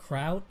unlike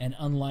Kraut and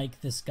unlike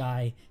this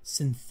guy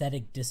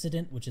Synthetic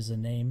Dissident, which is a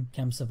name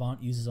Chem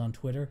Savant uses on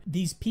Twitter,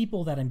 these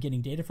people that I'm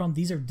getting data from,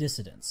 these are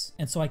dissidents.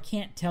 And so I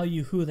can't tell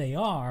you who they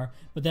are,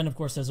 but then of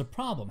course there's a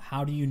problem.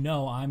 How do you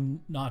know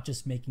I'm not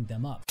just making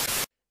them up?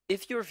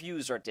 If your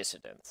views are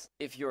dissident,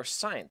 if your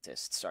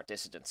scientists are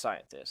dissident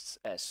scientists,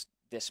 as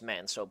this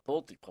man so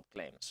boldly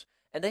proclaims,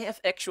 and they have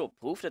actual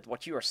proof that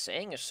what you are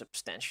saying is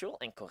substantial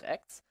and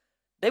correct,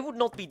 they would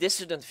not be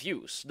dissident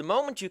views. The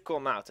moment you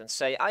come out and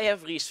say, I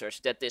have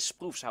research that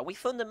disproves how we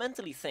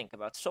fundamentally think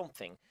about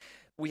something,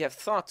 we have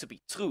thought to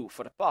be true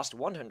for the past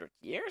 100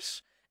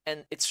 years,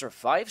 and it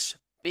survives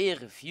peer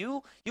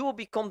review, you will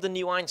become the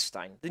new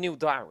Einstein, the new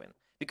Darwin.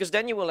 Because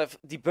then you will have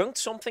debunked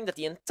something that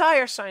the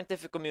entire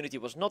scientific community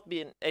was not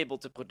being able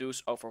to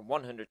produce over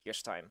 100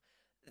 years' time.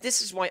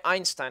 This is why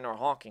Einstein or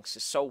Hawkins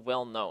is so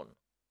well known.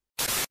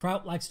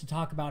 Trout likes to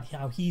talk about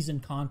how he's in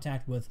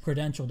contact with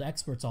credentialed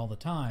experts all the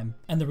time,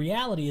 and the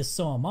reality is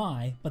so am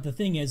I, but the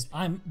thing is,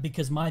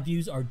 because my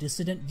views are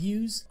dissident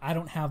views, I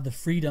don't have the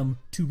freedom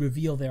to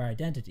reveal their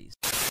identities.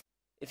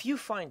 If you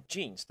find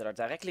genes that are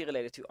directly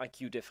related to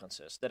IQ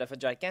differences that have a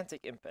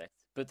gigantic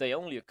impact, but they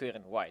only occur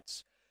in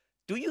whites,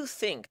 do you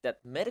think that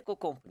medical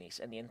companies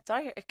and the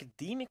entire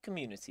academic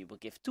community will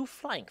give two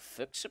flying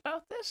fucks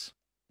about this?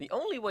 The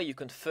only way you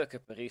can fuck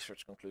up a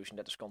research conclusion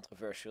that is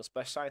controversial is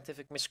by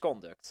scientific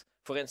misconduct.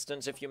 For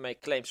instance, if you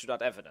make claims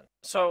without evidence.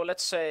 So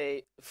let's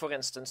say, for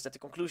instance, that the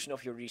conclusion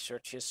of your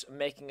research is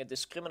making a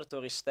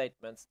discriminatory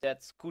statement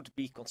that could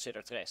be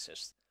considered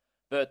racist.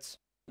 But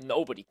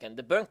nobody can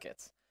debunk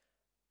it.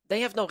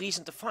 They have no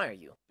reason to fire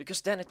you,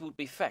 because then it would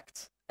be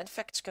fact, and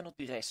facts cannot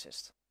be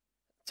racist.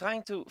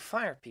 Trying to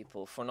fire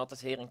people for not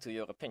adhering to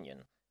your opinion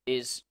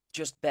is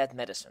just bad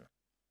medicine.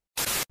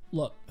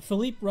 Look,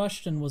 Philippe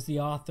Rushton was the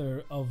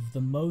author of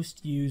the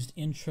most used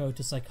Intro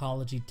to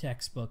Psychology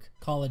textbook,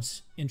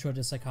 college Intro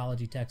to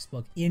Psychology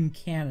textbook in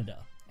Canada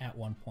at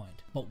one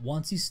point. But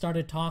once he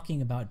started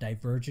talking about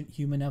divergent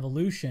human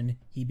evolution,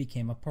 he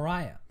became a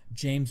pariah.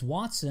 James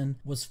Watson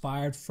was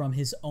fired from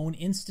his own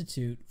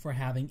institute for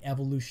having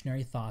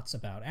evolutionary thoughts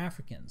about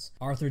Africans.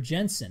 Arthur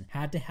Jensen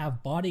had to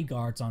have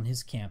bodyguards on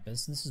his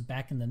campus, this is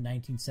back in the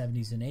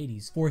 1970s and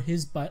 80s, for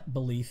his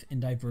belief in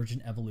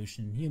divergent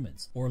evolution in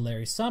humans. Or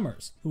Larry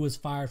Summers, who was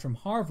fired from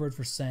Harvard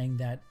for saying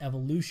that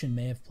evolution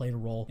may have played a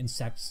role in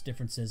sex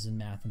differences in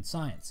math and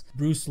science.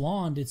 Bruce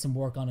Lawn did some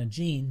work on a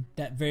gene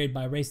that varied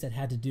by race that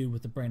had to do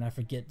with the brain. I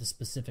forget the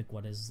specific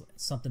what is,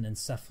 something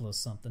encephalus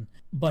something.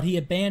 But he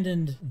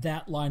abandoned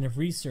that line of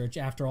research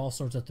after all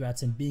sorts of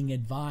threats and being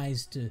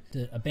advised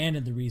to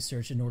abandon the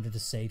research in order to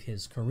save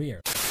his career.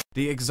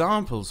 The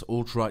examples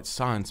alt-right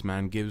science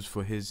man gives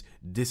for his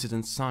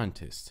dissident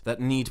scientists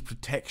that need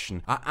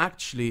protection are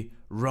actually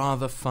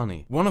rather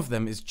funny. One of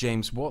them is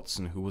James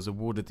Watson, who was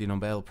awarded the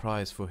Nobel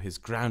Prize for his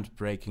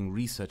groundbreaking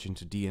research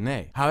into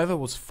DNA, however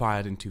was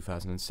fired in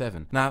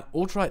 2007. Now,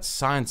 alt-right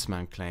science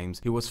man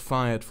claims he was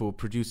fired for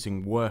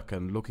producing work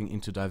and looking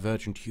into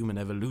divergent human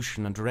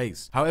evolution and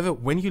race. However,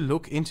 when you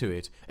look into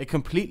it, a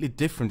completely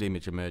different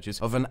image emerges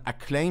of an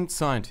acclaimed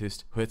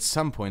scientist who at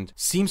some point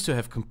seems to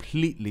have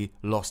completely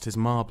lost his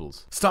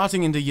marbles.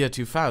 Starting in the year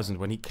 2000,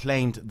 when he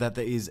claimed that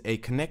there is a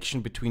connection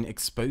between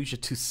exposure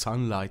to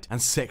sunlight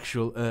and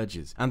sexual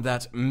urges, and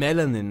that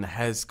melanin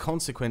has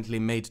consequently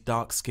made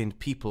dark-skinned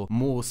people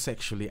more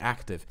sexually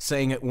active,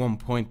 saying at one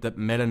point that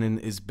melanin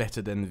is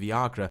better than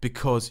Viagra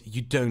because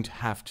you don't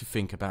have to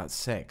think about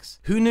sex.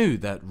 Who knew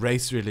that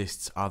race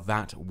realists are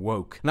that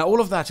woke? Now,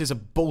 all of that is a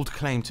bold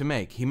claim to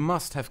make. He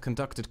must have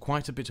conducted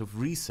quite a bit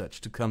of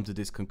research to come to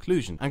this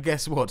conclusion. And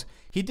guess what?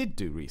 He did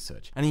do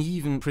research, and he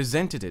even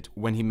presented it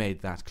when he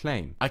made that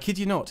claim. I kid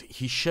you not,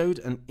 he showed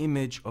an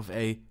image of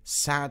a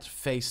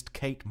sad-faced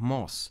Kate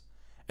Moss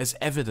as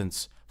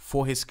evidence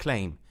for his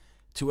claim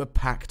to a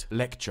packed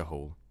lecture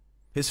hall.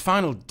 His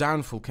final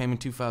downfall came in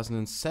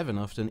 2007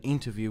 after an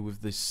interview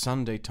with the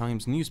Sunday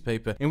Times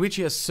newspaper in which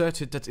he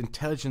asserted that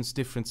intelligence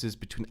differences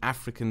between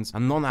Africans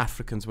and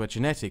non-Africans were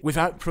genetic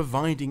without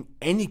providing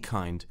any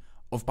kind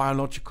of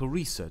biological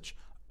research,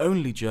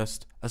 only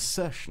just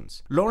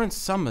assertions. Lawrence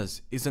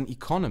Summers is an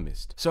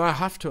economist, so I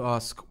have to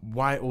ask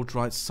why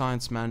alt-right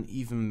science man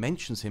even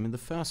mentions him in the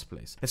first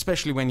place,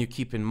 especially when you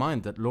keep in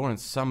mind that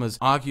Lawrence Summers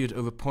argued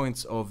over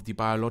points of the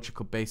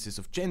biological basis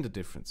of gender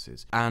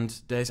differences,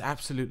 and there's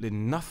absolutely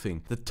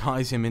nothing that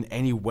ties him in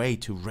any way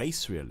to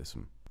race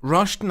realism.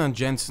 Rushton and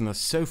Jensen are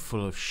so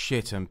full of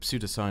shit and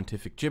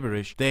pseudoscientific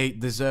gibberish, they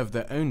deserve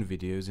their own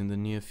videos in the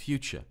near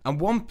future.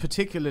 And one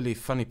particularly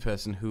funny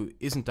person who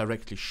isn't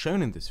directly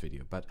shown in this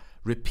video, but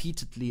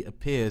repeatedly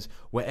appears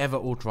wherever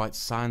alt-right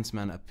science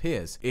man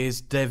appears,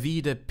 is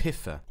Davide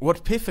Piffer.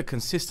 What Piffer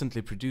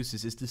consistently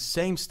produces is the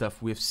same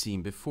stuff we have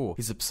seen before.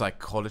 He's a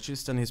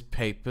psychologist and his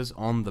papers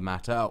on the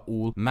matter are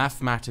all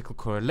mathematical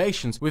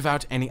correlations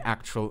without any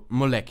actual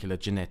molecular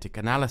genetic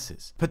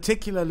analysis.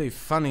 Particularly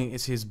funny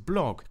is his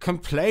blog,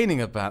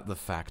 complaining about the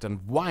fact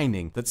and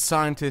whining that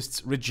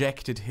scientists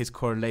rejected his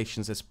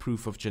correlations as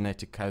proof of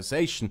genetic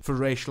causation for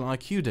racial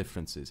IQ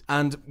differences,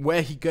 and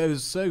where he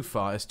goes so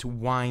far as to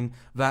whine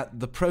that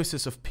the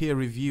process of peer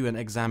review and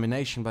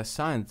examination by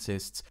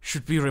scientists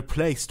should be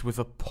replaced with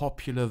a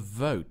popular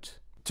vote.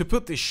 To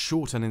put this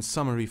short and in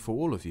summary for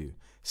all of you,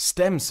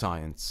 STEM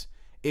science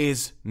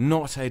is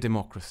not a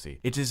democracy.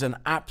 It is an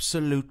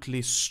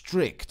absolutely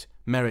strict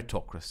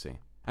meritocracy.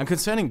 And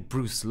concerning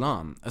Bruce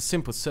Lam, a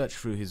simple search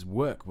through his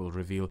work will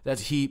reveal that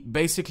he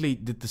basically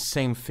did the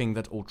same thing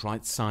that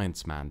alt-right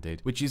science man did,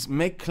 which is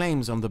make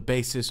claims on the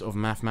basis of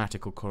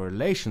mathematical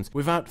correlations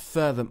without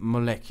further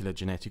molecular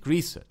genetic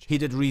research. He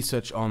did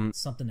research on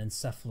something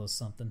encephalus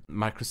something.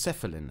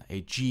 microcephalin,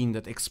 a gene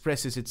that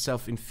expresses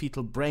itself in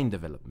fetal brain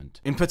development,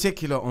 in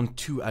particular on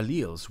two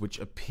alleles which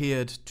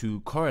appeared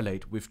to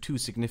correlate with two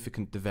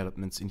significant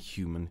developments in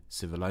human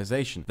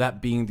civilization,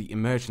 that being the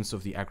emergence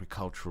of the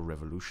agricultural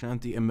revolution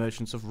and the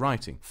emergence of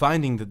writing.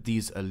 Finding that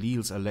these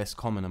alleles are less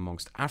common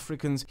amongst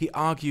Africans, he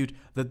argued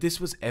that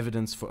this was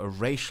evidence for a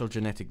racial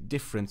genetic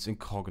difference in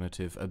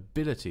cognitive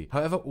ability,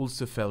 however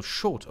also fell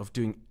short of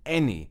doing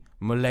any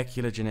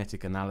molecular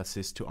genetic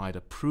analysis to either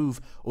prove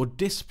or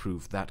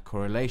disprove that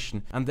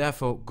correlation, and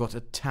therefore got a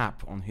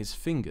tap on his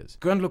fingers.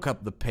 Go and look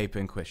up the paper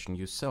in question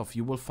yourself.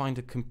 You will find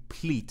a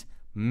complete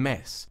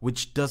mess,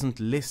 which doesn't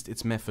list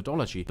its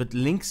methodology, but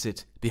links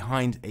it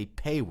behind a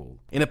paywall.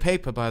 In a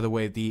paper, by the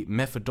way, the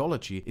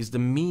methodology is the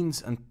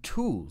means and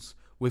tools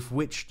with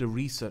which the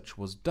research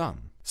was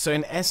done. So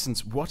in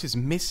essence, what is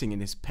missing in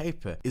his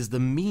paper is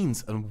the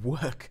means and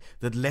work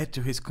that led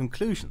to his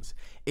conclusions.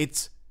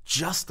 It's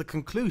just the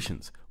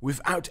conclusions,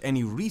 without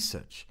any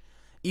research.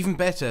 Even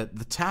better,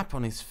 the tap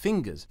on his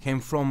fingers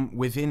came from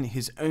within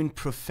his own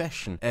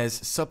profession, as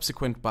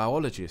subsequent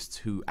biologists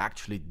who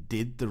actually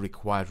did the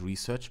required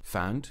research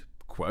found,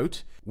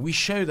 quote, "We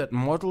show that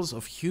models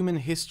of human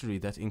history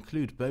that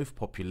include both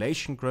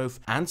population growth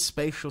and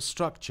spatial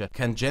structure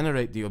can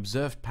generate the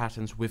observed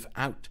patterns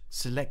without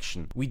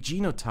selection. We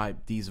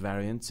genotyped these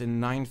variants in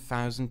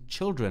 9,000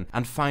 children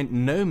and find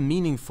no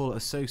meaningful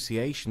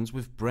associations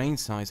with brain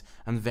size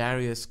and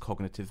various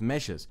cognitive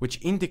measures, which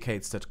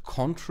indicates that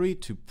contrary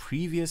to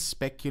previous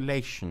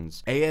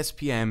speculations,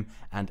 ASPM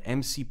and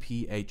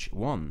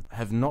MCPH1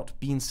 have not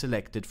been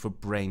selected for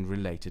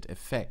brain-related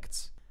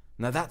effects."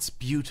 Now that's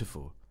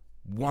beautiful.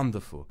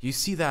 Wonderful. You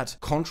see that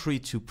contrary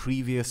to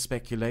previous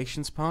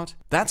speculations part?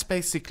 That's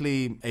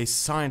basically a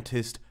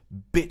scientist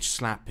bitch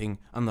slapping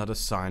another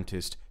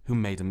scientist who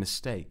made a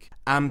mistake.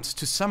 And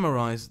to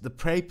summarize, the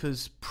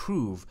papers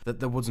prove that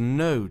there was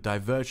no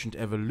divergent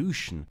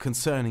evolution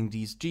concerning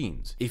these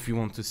genes. If you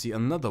want to see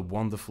another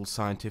wonderful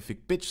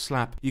scientific bitch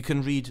slap, you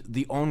can read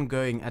 "The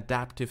ongoing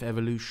adaptive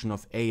evolution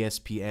of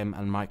ASPM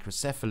and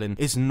microcephalin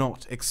is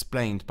not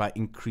explained by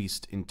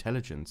increased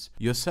intelligence"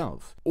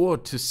 yourself. Or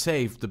to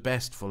save the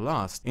best for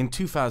last, in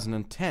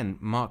 2010,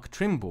 Mark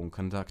Trimborn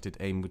conducted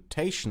a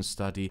mutation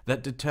study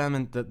that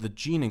determined that the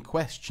gene in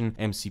question,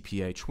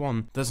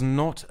 MCPH1, does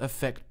not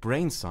affect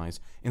brain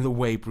size in the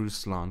way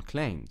Bruce Lam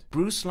claimed.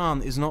 Bruce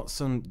Lam is not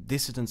some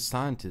dissident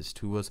scientist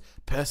who was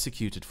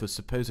persecuted for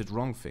supposed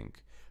wrongthink.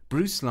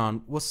 Bruce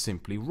Lam was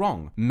simply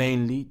wrong,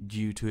 mainly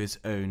due to his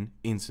own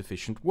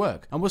insufficient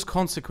work, and was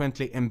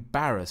consequently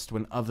embarrassed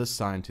when other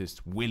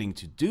scientists willing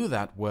to do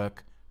that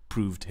work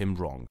proved him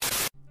wrong.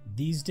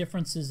 These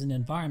differences in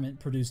environment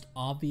produced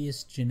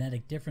obvious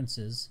genetic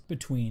differences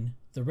between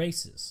the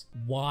races.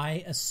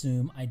 Why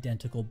assume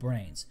identical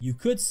brains? You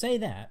could say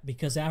that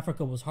because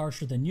Africa was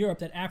harsher than Europe,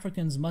 that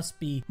Africans must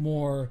be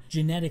more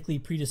genetically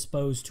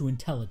predisposed to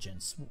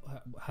intelligence,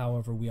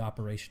 however we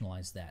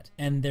operationalize that.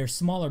 And their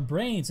smaller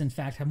brains, in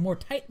fact, have more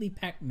tightly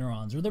packed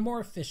neurons, or they're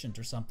more efficient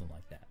or something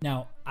like that.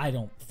 Now, I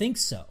don't think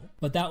so,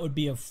 but that would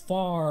be a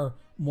far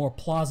more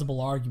plausible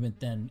argument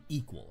than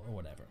equal or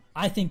whatever.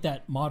 I think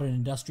that modern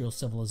industrial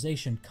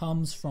civilization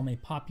comes from a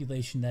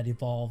population that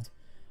evolved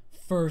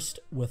first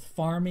with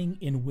farming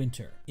in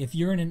winter. If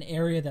you're in an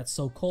area that's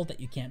so cold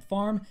that you can't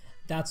farm,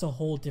 that's a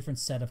whole different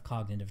set of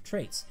cognitive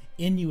traits.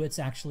 Inuits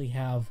actually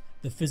have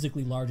the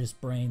physically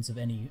largest brains of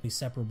any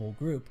separable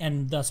group,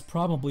 and thus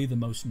probably the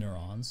most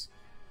neurons.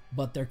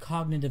 But their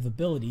cognitive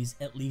abilities,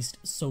 at least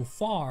so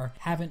far,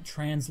 haven't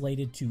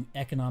translated to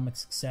economic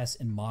success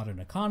in modern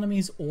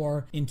economies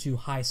or into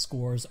high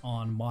scores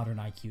on modern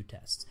IQ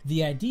tests.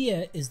 The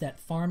idea is that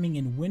farming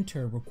in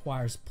winter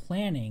requires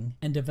planning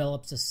and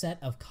develops a set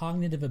of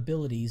cognitive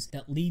abilities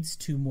that leads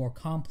to more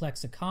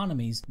complex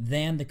economies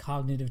than the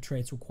cognitive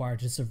traits required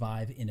to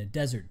survive in a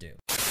desert do.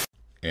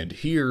 And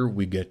here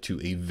we get to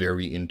a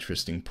very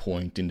interesting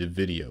point in the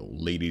video,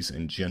 ladies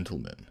and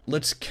gentlemen.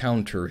 Let's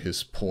counter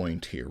his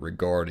point here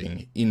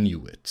regarding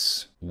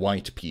Inuits,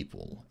 white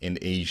people, and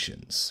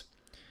Asians,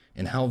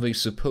 and how they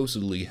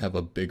supposedly have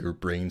a bigger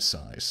brain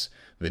size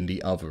than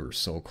the other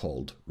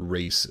so-called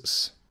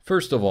races.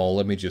 First of all,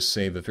 let me just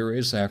say that there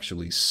is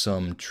actually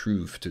some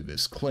truth to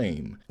this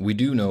claim. We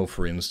do know,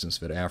 for instance,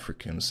 that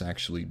Africans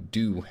actually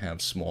do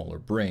have smaller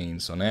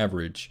brains on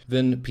average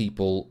than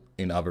people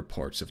in other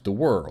parts of the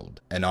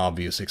world. An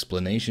obvious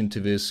explanation to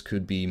this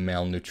could be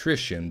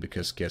malnutrition,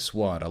 because guess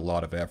what? A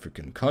lot of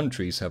African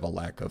countries have a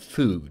lack of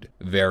food.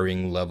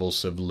 Varying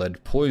levels of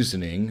lead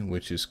poisoning,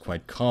 which is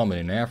quite common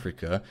in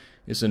Africa,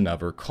 is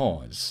another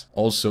cause.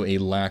 Also, a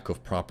lack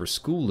of proper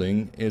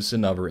schooling is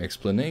another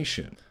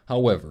explanation.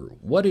 However,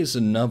 what is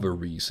another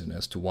reason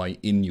as to why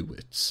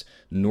Inuits,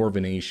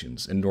 Northern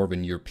Asians, and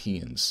Northern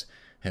Europeans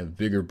have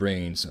bigger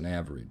brains on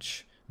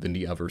average than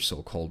the other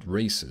so-called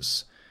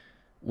races?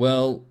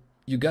 Well,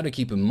 You gotta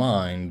keep in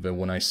mind that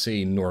when I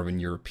say Northern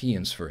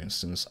Europeans, for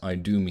instance, I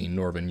do mean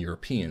Northern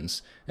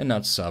Europeans and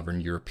not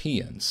Southern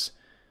Europeans.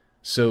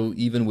 So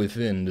even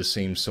within the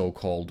same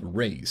so-called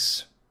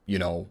race, you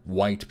know,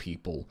 white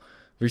people,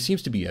 there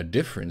seems to be a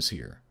difference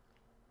here.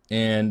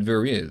 And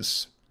there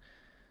is.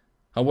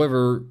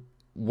 However,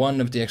 one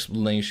of the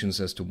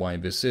explanations as to why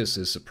this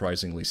is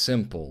surprisingly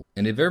simple,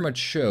 and it very much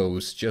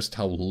shows just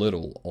how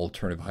little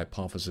alternative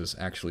hypothesis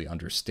actually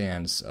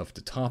understands of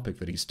the topic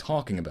that he's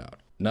talking about.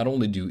 Not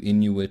only do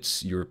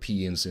Inuits,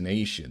 Europeans, and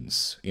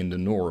Asians in the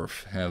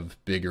north have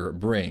bigger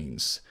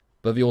brains,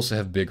 but they also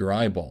have bigger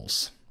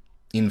eyeballs.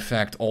 In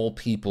fact, all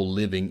people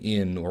living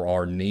in or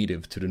are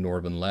native to the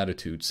northern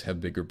latitudes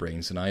have bigger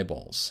brains and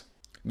eyeballs.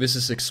 This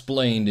is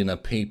explained in a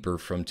paper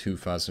from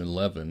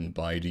 2011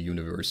 by the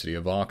University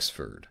of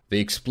Oxford. They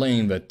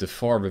explain that the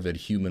farther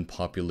that human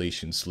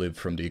populations live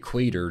from the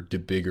equator, the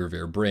bigger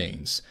their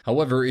brains.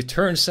 However, it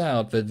turns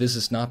out that this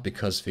is not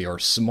because they are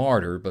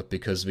smarter, but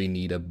because they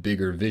need a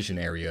bigger vision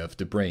area of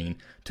the brain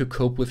to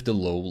cope with the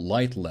low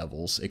light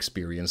levels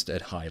experienced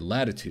at high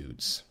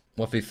latitudes.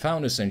 What they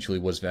found essentially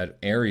was that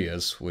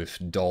areas with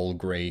dull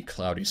gray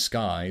cloudy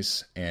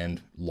skies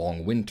and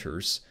long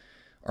winters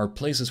are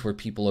places where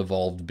people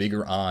evolved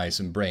bigger eyes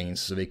and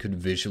brains so they could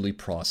visually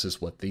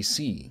process what they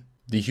see.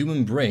 The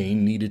human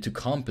brain needed to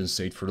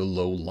compensate for the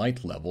low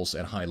light levels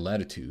at high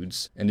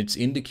latitudes, and it's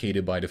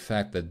indicated by the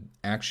fact that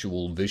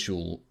actual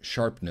visual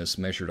sharpness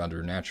measured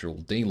under natural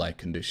daylight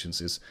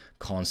conditions is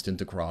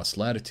constant across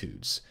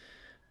latitudes,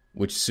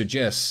 which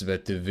suggests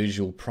that the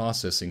visual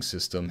processing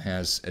system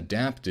has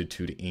adapted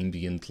to the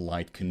ambient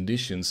light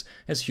conditions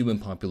as human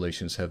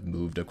populations have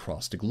moved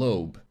across the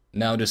globe.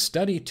 Now, the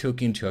study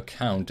took into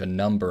account a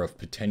number of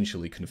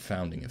potentially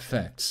confounding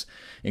effects,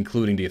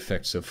 including the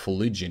effects of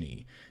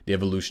phylogeny, the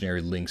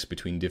evolutionary links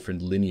between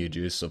different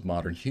lineages of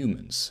modern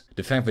humans,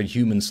 the fact that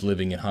humans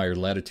living in higher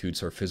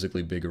latitudes are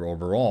physically bigger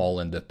overall,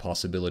 and the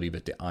possibility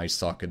that the eye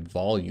socket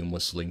volume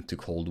was linked to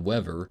cold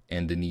weather,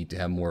 and the need to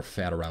have more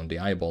fat around the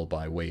eyeball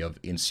by way of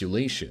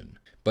insulation.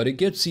 But it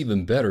gets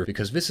even better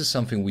because this is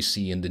something we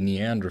see in the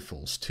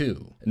Neanderthals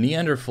too. A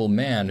Neanderthal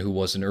man who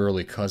was an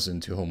early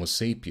cousin to Homo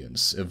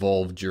sapiens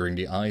evolved during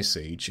the Ice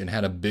Age and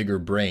had a bigger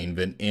brain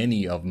than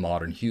any of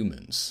modern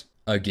humans.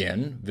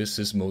 Again, this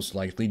is most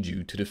likely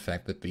due to the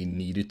fact that they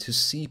needed to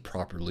see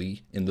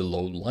properly in the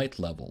low light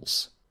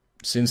levels.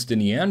 Since the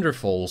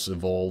Neanderthals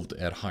evolved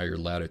at higher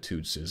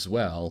latitudes as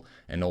well,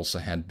 and also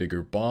had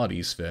bigger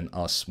bodies than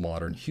us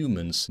modern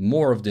humans,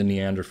 more of the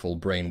Neanderthal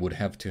brain would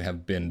have to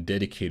have been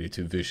dedicated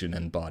to vision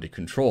and body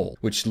control,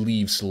 which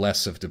leaves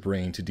less of the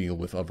brain to deal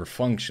with other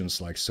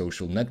functions like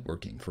social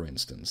networking, for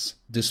instance.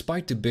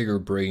 Despite the bigger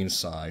brain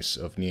size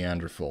of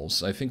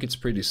Neanderthals, I think it's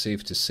pretty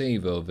safe to say,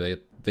 though,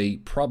 that they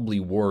probably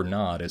were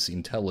not as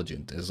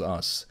intelligent as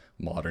us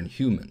modern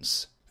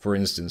humans. For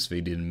instance,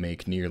 they didn't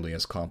make nearly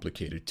as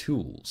complicated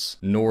tools,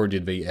 nor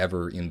did they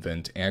ever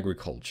invent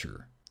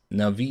agriculture.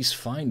 Now, these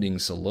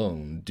findings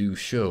alone do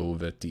show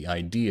that the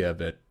idea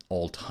that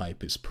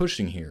alt-hype is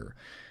pushing here,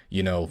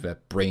 you know,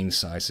 that brain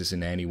size is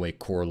in any way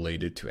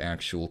correlated to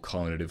actual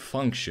cognitive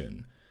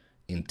function,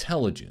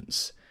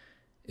 intelligence,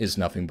 is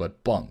nothing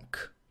but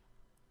bunk.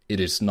 It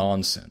is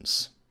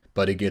nonsense.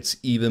 But it gets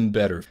even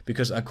better,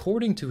 because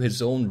according to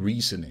his own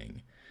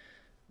reasoning,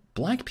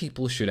 black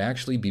people should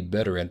actually be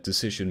better at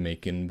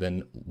decision-making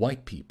than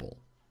white people.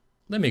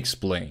 Let me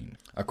explain.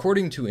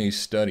 According to a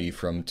study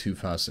from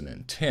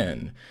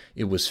 2010,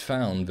 it was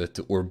found that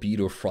the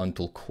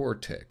orbitofrontal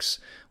cortex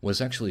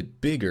was actually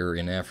bigger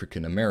in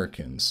African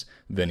Americans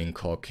than in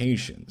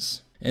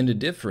Caucasians. And the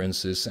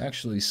difference is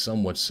actually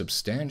somewhat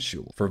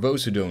substantial. For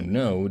those who don't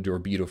know, the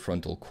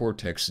orbitofrontal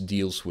cortex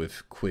deals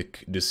with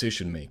quick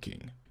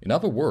decision-making. In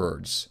other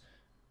words,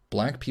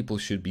 black people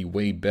should be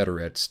way better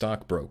at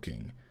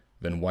stockbroking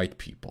than white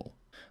people.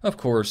 Of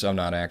course, I'm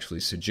not actually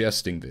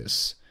suggesting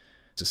this.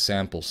 The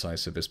sample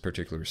size of this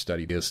particular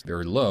study is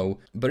very low,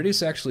 but it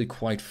is actually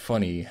quite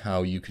funny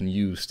how you can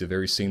use the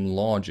very same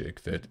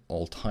logic that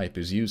alt-hype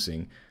is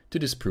using to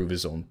disprove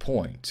his own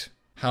point.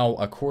 How,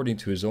 according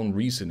to his own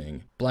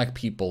reasoning, black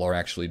people are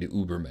actually the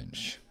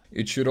Ubermensch.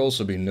 It should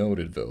also be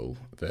noted, though,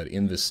 that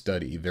in this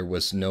study there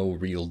was no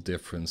real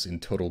difference in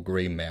total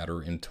gray matter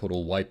and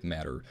total white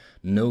matter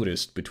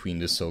noticed between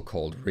the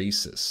so-called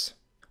races.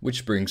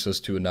 Which brings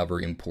us to another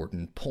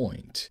important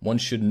point. One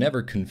should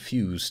never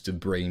confuse the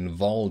brain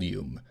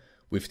volume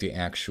with the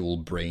actual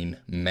brain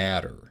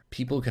matter.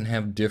 People can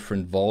have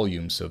different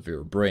volumes of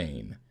their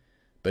brain,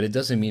 but it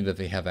doesn't mean that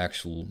they have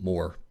actual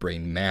more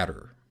brain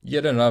matter.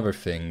 Yet another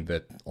thing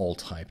that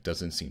alt-hype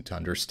doesn't seem to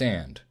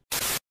understand.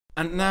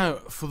 And now,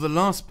 for the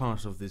last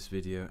part of this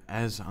video,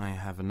 as I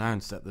have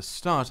announced at the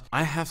start,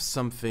 I have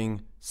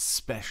something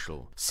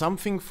special.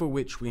 Something for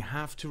which we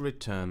have to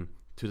return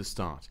to the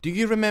start. Do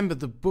you remember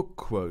the book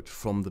quote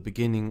from the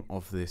beginning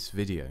of this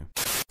video?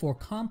 For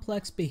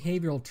complex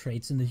behavioral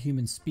traits in the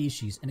human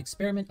species, an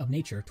experiment of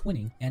nature,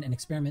 twinning, and an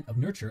experiment of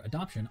nurture,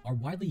 adoption, are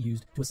widely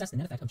used to assess the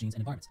net effect of genes and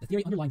environments. The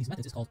theory underlying these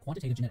methods is called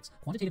quantitative genetics.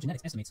 Quantitative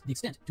genetics estimates the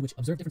extent to which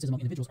observed differences among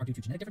individuals are due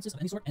to genetic differences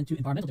of any sort and to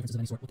environmental differences of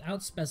any sort,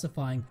 without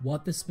specifying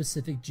what the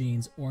specific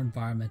genes or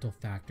environmental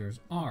factors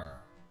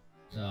are.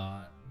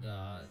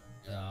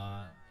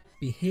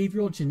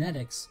 Behavioral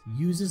genetics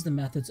uses the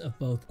methods of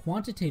both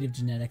quantitative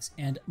genetics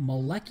and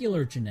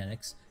molecular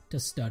genetics to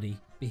study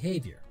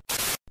behavior.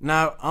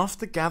 Now,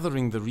 after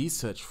gathering the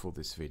research for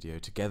this video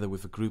together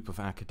with a group of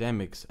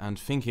academics and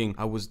thinking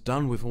I was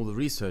done with all the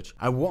research,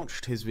 I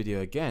watched his video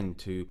again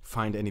to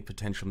find any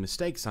potential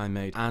mistakes I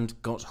made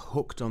and got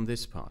hooked on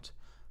this part. ...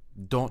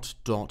 What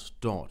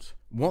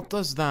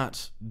does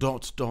that ...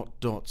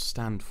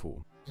 stand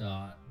for?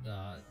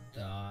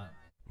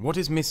 What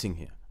is missing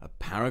here? A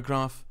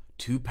paragraph?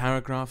 2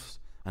 paragraphs?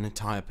 An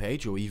entire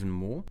page or even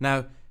more?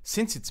 Now,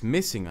 since it's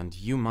missing and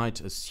you might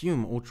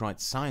assume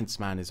alt-right science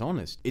man is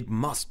honest, it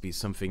must be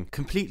something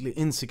completely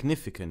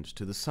insignificant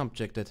to the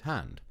subject at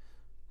hand.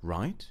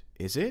 Right?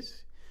 Is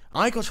it?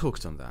 I got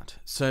hooked on that,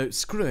 so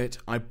screw it,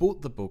 I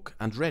bought the book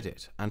and read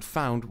it and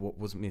found what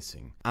was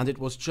missing. And it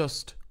was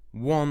just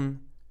one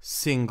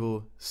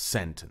single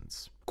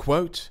sentence.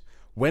 Quote,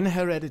 "When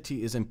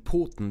heredity is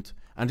important,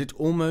 and it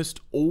almost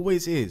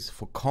always is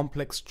for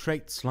complex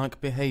traits like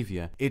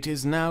behavior, it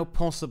is now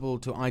possible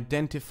to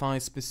identify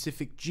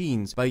specific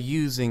genes by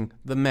using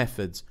the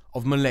methods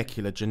of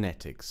molecular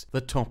genetics," the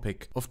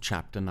topic of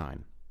chapter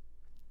 9.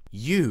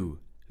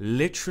 You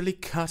literally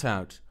cut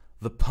out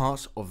the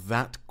part of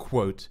that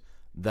quote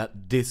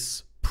that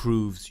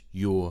disproves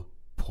your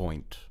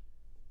point.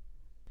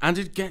 And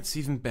it gets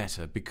even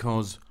better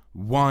because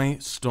why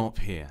stop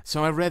here?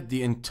 So I read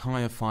the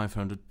entire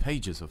 500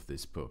 pages of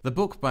this book. The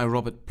book by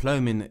Robert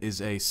Plomin is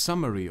a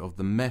summary of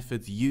the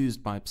methods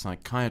used by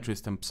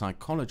psychiatrists and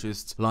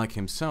psychologists like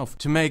himself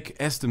to make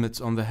estimates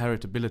on the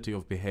heritability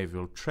of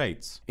behavioral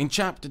traits. In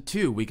chapter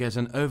 2 we get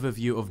an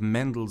overview of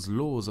Mendel's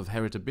laws of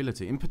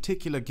heritability, in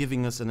particular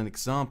giving us an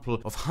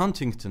example of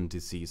Huntington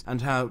disease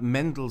and how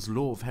Mendel's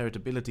law of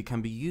heritability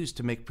can be used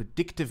to make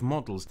predictive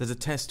models that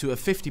attest to a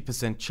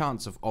 50%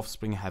 chance of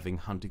offspring having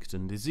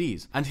Huntington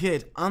disease. And here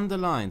it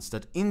underlines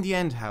that in the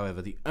end,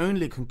 however, the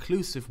only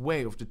conclusive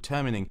way of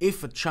determining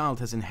if a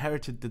child has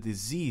inherited the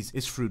disease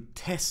is through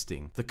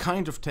testing, the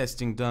kind of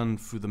testing done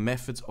through the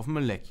methods of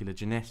molecular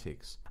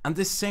genetics. And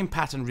this same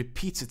pattern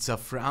repeats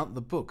itself throughout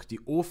the book, the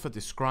author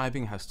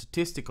describing how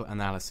statistical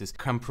analysis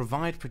can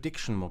provide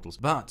prediction models,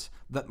 but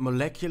that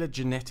molecular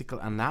genetical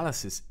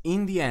analysis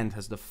in the end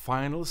has the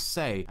final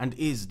say and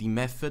is the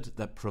method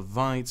that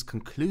provides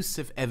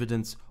conclusive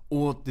evidence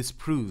or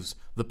disproves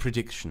the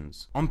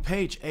predictions. On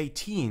page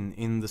 18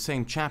 in the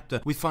same chapter,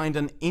 we find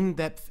an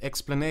in-depth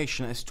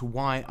explanation as to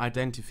why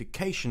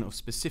identification of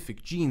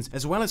specific genes,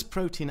 as well as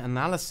protein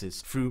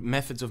analysis through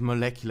methods of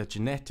molecular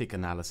genetic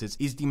analysis,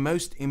 is the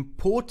most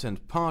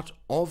important part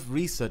of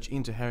research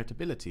into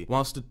heritability,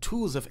 whilst the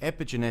tools of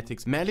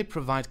epigenetics merely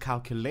provide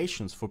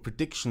calculations for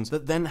predictions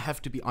that then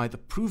have to be either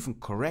proven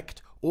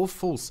correct or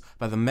false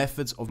by the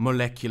methods of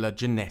molecular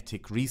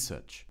genetic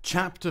research.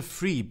 Chapter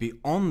 3,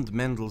 Beyond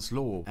Mendel's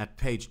Law, at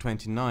page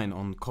 29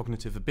 on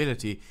cognitive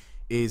ability,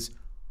 is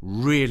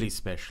really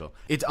special.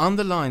 It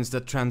underlines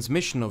that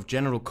transmission of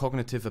general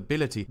cognitive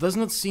ability does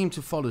not seem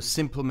to follow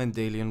simple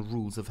Mendelian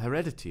rules of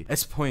heredity,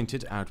 as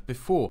pointed out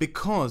before,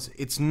 because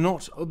it's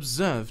not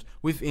observed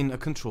within a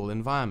controlled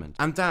environment,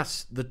 and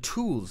that the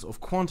tools of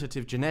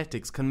quantitative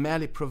genetics can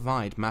merely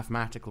provide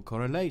mathematical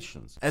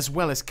correlations, as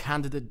well as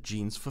candidate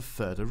genes for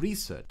further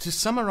research. To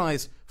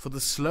summarize for the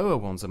slower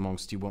ones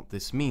amongst you what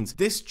this means,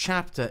 this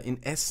chapter in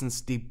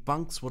essence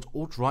debunks what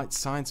alt-right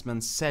science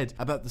men said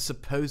about the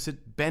supposed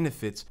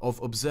benefits of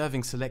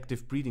observing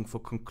selective breeding for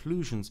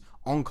conclusions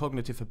on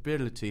cognitive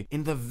ability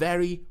in the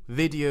very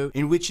video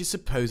in which he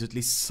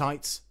supposedly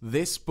cites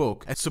this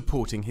book as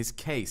supporting his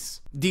case.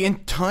 The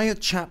entire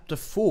chapter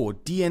 4,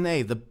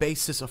 DNA, the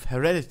basis of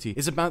heredity,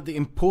 is about the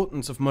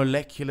importance of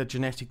molecular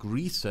genetic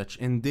research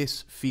in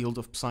this field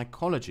of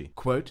psychology.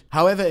 Quote,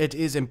 "However, it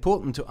is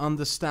important to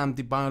understand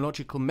the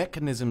biological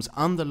mechanisms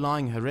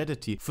underlying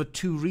heredity for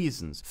 2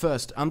 reasons.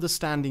 First,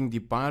 understanding the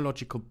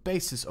biological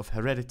basis of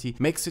heredity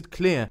makes it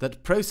clear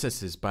that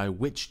processes by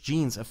which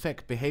genes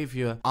affect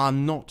behavior are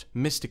not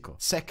mystical.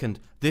 Second,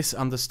 this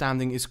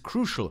understanding is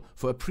crucial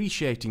for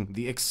appreciating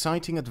the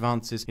exciting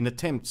advances in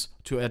attempts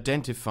to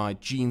identify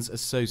genes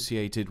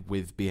associated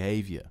with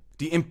behavior.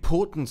 The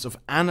importance of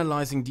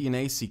analyzing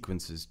DNA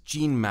sequences,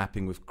 gene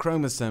mapping with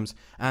chromosomes,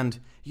 and,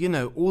 you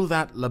know, all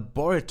that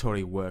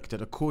laboratory work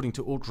that, according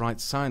to alt-right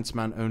science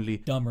man, only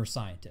dumber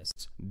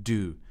scientists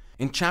do,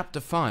 In Chapter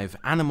 5,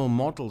 Animal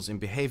Models in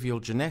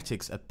Behavioral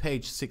Genetics at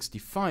page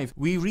 65,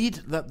 we read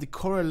that the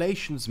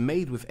correlations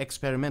made with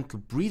experimental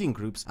breeding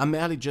groups are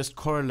merely just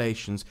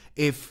correlations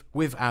if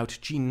without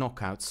gene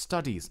knockout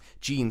studies,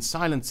 gene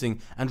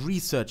silencing, and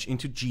research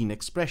into gene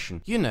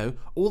expression. You know,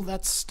 all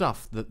that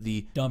stuff that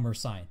the dumber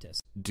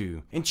scientists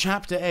do. In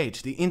Chapter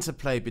 8, the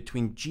interplay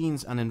between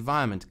genes and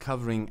environment,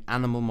 covering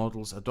animal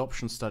models,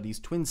 adoption studies,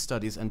 twin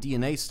studies, and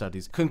DNA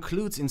studies,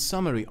 concludes in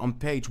summary on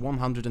page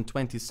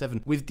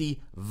 127 with the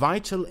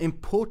vital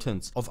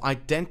importance of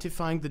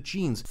identifying the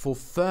genes for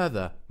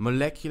further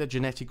molecular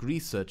genetic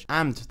research,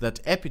 and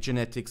that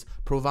epigenetics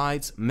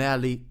provides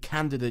merely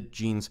candidate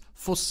genes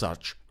for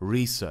such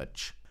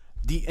research.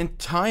 The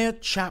entire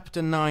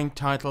Chapter 9,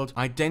 titled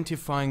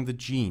Identifying the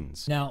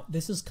Genes. Now,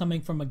 this is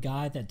coming from a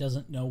guy that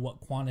doesn't know what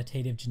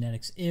quantitative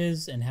genetics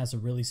is and has a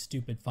really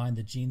stupid find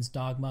the genes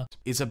dogma.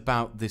 Is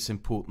about this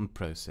important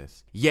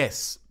process.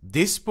 Yes,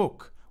 this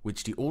book,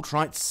 which the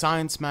alt-right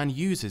science man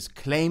uses,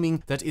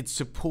 claiming that it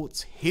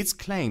supports his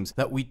claims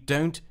that we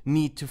don't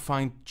need to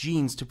find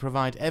genes to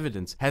provide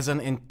evidence, has an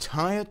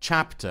entire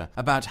chapter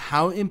about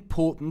how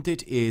important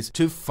it is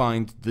to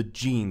find the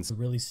genes. A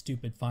really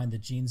stupid find the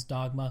genes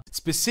dogma.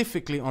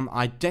 Specifically on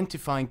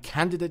identifying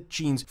candidate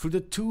genes through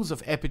the tools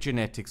of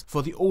epigenetics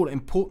for the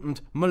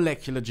all-important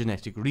molecular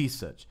genetic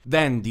research.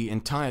 Then the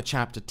entire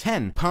Chapter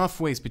 10,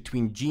 Pathways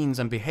Between Genes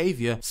and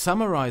Behavior,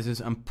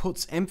 summarizes and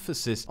puts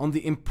emphasis on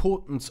the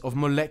importance of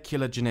molecular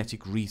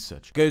genetic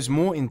research, goes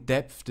more in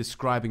depth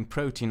describing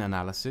protein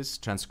analysis,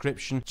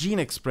 transcription, gene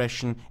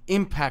expression,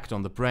 impact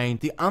on the brain,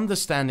 the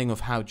understanding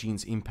of how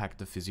genes impact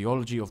the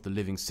physiology of the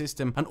living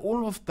system, and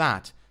all of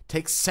that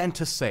takes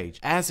center stage,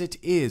 as it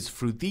is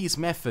through these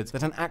methods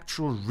that an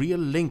actual real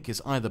link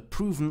is either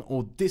proven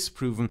or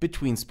disproven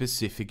between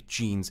specific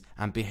genes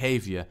and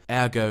behavior,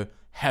 ergo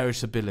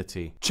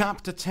heritability.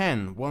 Chapter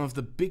 10, one of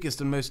the biggest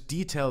and most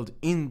detailed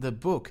in the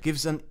book,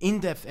 gives an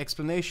in-depth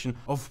explanation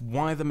of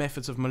why the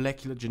methods of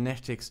molecular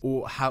genetics,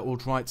 or how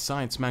alt-right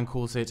science man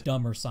calls it,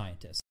 dumber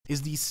scientists,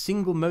 is the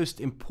single most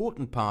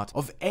important part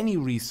of any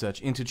research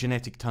into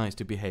genetic ties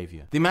to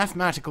behavior. The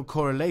mathematical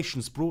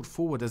correlations brought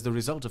forward as the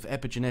result of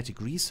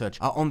epigenetic research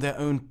are on their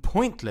own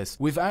pointless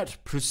without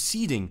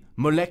preceding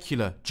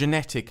molecular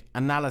genetic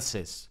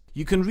analysis.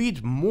 You can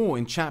read more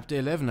in Chapter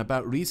 11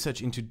 about research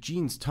into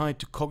genes tied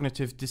to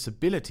cognitive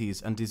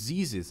disabilities and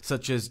diseases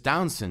such as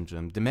Down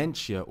syndrome,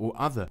 dementia, or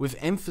other, with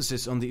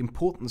emphasis on the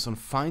importance on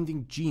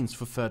finding genes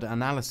for further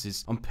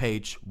analysis on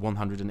page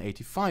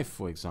 185,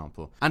 for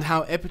example, and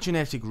how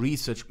epigenetic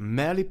research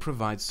merely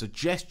provides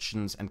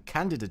suggestions and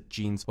candidate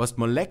genes, whilst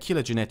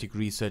molecular genetic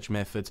research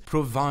methods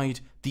provide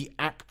the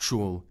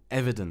actual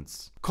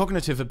evidence.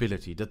 Cognitive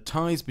ability, the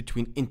ties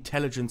between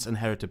intelligence and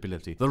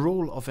heritability, the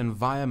role of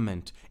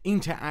environment,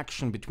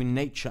 interaction between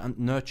nature and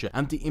nurture,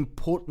 and the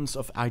importance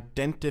of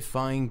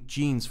identifying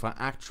genes for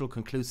actual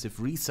conclusive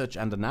research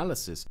and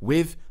analysis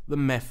with the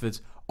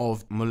methods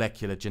of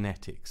molecular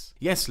genetics.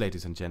 Yes,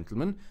 ladies and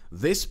gentlemen,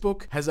 this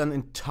book has an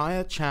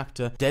entire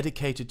chapter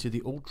dedicated to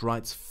the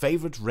alt-right's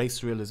favorite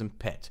race realism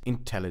pet,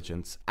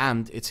 intelligence,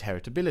 and its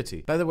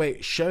heritability. By the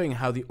way, showing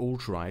how the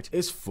alt-right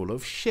is full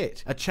of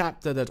shit, a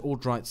chapter that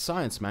alt-right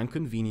science man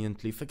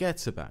conveniently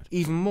forgets about.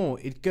 Even more,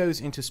 it goes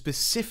into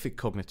specific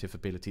cognitive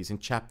abilities in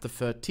Chapter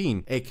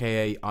 13,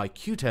 aka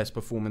IQ test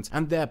performance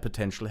and their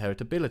potential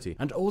heritability.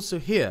 And also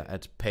here,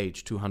 at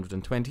page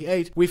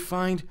 228, we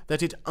find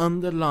that it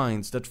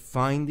underlines that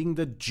finding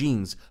the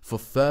genes for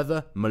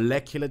further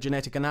molecular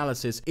genetic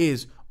analysis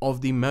is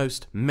of the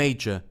most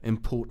major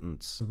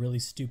importance. A really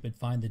stupid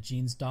find the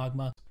genes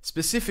dogma.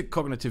 Specific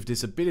cognitive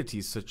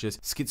disabilities such as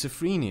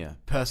schizophrenia,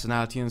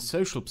 personality and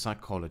social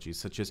psychology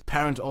such as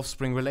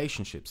parent-offspring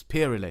relationships,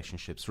 peer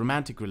relationships,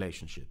 romantic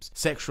relationships,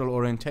 sexual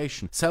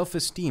orientation,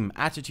 self-esteem,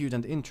 attitude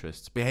and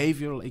interests,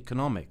 behavioral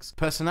economics,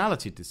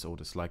 personality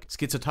disorders like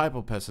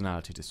schizotypal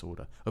personality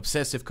disorder,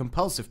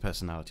 obsessive-compulsive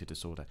personality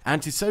disorder,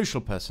 antisocial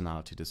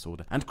personality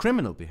disorder, and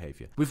criminal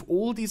behavior. With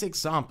all these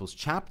examples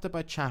chapter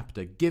by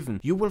chapter given,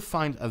 you will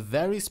find a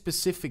very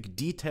specific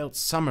detailed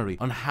summary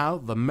on how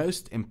the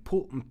most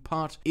important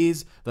part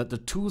is that the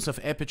tools of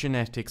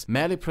epigenetics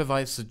merely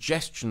provide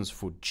suggestions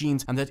for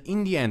genes, and that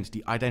in the end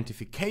the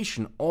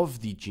identification of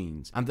the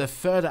genes and their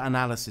further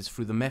analysis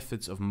through the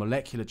methods of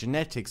molecular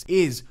genetics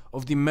is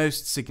of the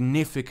most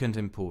significant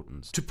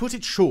importance. To put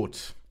it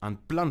short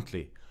and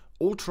bluntly,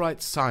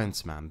 alt-right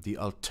science man, the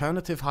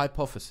alternative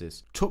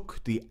hypothesis,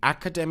 took the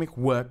academic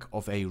work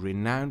of a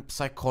renowned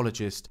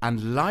psychologist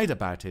and lied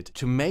about it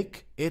to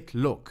make it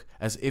look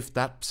as if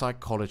that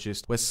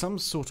psychologist were some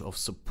sort of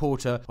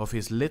supporter of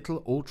his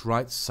little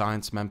alt-right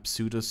science man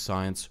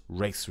pseudoscience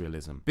race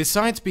realism.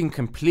 Besides being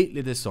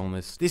completely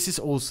dishonest, this is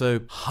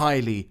also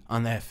highly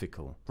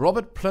unethical.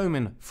 Robert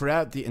Plomin,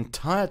 throughout the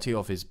entirety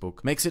of his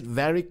book, makes it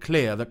very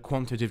clear that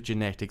quantitative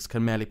genetics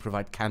can merely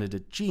provide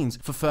candidate genes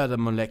for further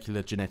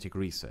molecular genetic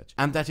research,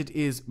 and that it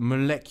is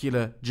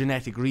molecular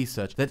genetic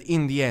research that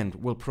in the end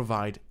will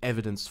provide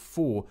evidence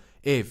for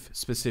if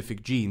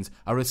specific genes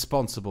are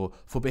responsible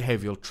for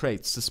behavioral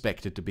traits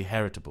suspected to be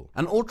heritable.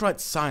 An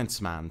alt-right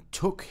science man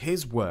took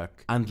his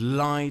work and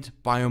lied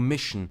by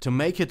omission to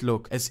make it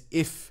look as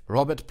if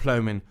Robert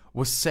Plomin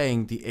was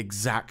saying the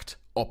exact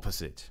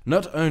opposite.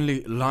 Not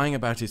only lying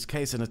about his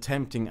case and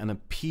attempting an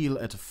appeal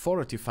at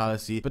authority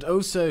fallacy, but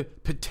also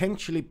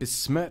potentially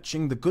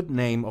besmirching the good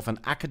name of an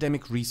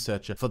academic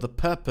researcher for the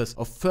purpose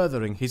of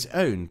furthering his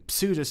own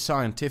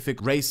pseudoscientific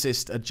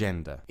racist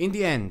agenda. In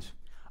the end,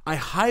 I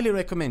highly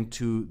recommend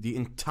to the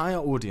entire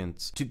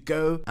audience to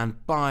go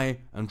and buy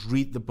and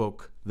read the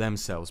book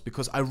themselves,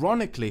 because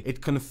ironically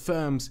it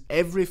confirms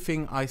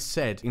everything I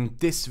said in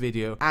this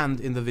video and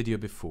in the video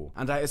before.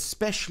 And I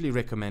especially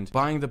recommend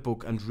buying the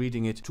book and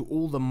reading it to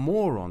all the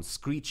morons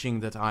screeching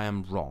that I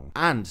am wrong,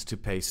 and to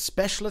pay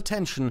special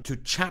attention to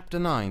chapter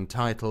 9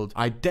 titled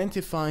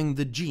Identifying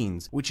the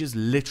Genes, which is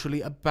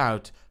literally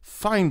about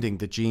finding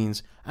the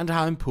genes and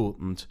how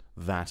important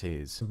that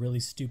is. The really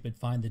stupid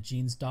find the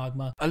genes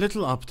dogma. A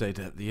little update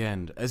at the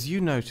end. As you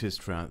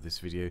noticed throughout this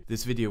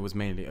video was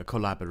mainly a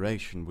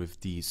collaboration with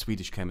the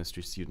Swedish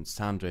chemistry student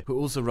Sandre, who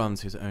also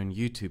runs his own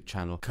YouTube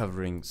channel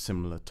covering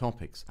similar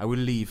topics. I will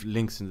leave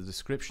links in the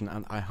description,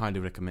 and I highly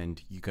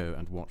recommend you go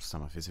and watch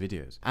some of his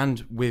videos.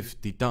 And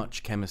with the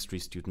Dutch chemistry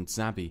student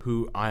Zabi,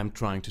 who I am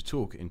trying to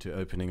talk into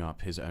opening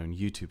up his own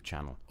YouTube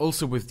channel.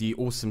 Also with the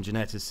awesome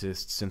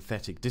geneticist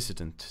Synthetic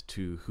Dissident,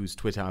 to whose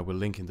Twitter I will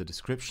link in the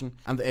description,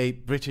 and a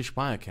British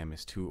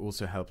biochemist who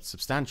also helped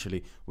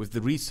substantially with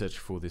the research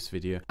for this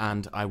video,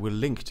 and I will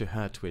link to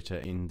her Twitter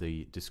in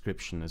the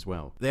description as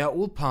well. They are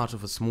all part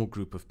of a small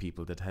group of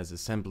people that has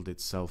assembled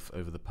itself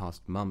over the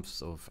past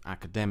months of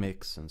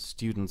academics and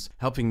students,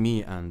 helping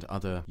me and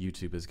other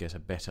YouTubers get a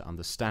better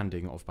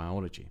understanding of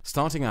biology.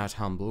 Starting out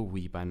humble,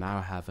 we by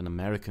now have an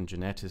American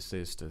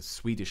geneticist, a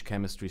Swedish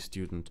chemistry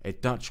student, a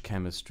Dutch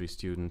chemistry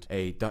student,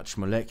 a Dutch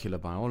molecular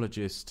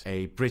biologist,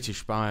 a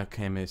British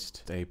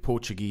biochemist, a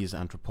Portuguese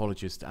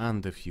anthropologist,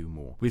 and a few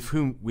more, with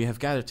whom we have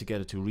gathered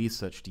together to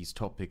research these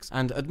topics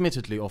and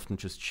admittedly often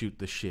just shoot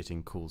the shit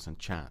in calls and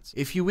chats.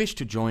 If you wish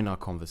to join our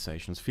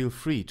conversations, feel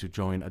free to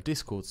join a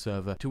Discord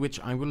server, to which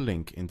I will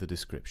link in the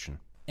description.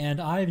 And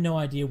I have no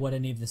idea what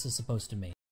any of this is supposed to mean.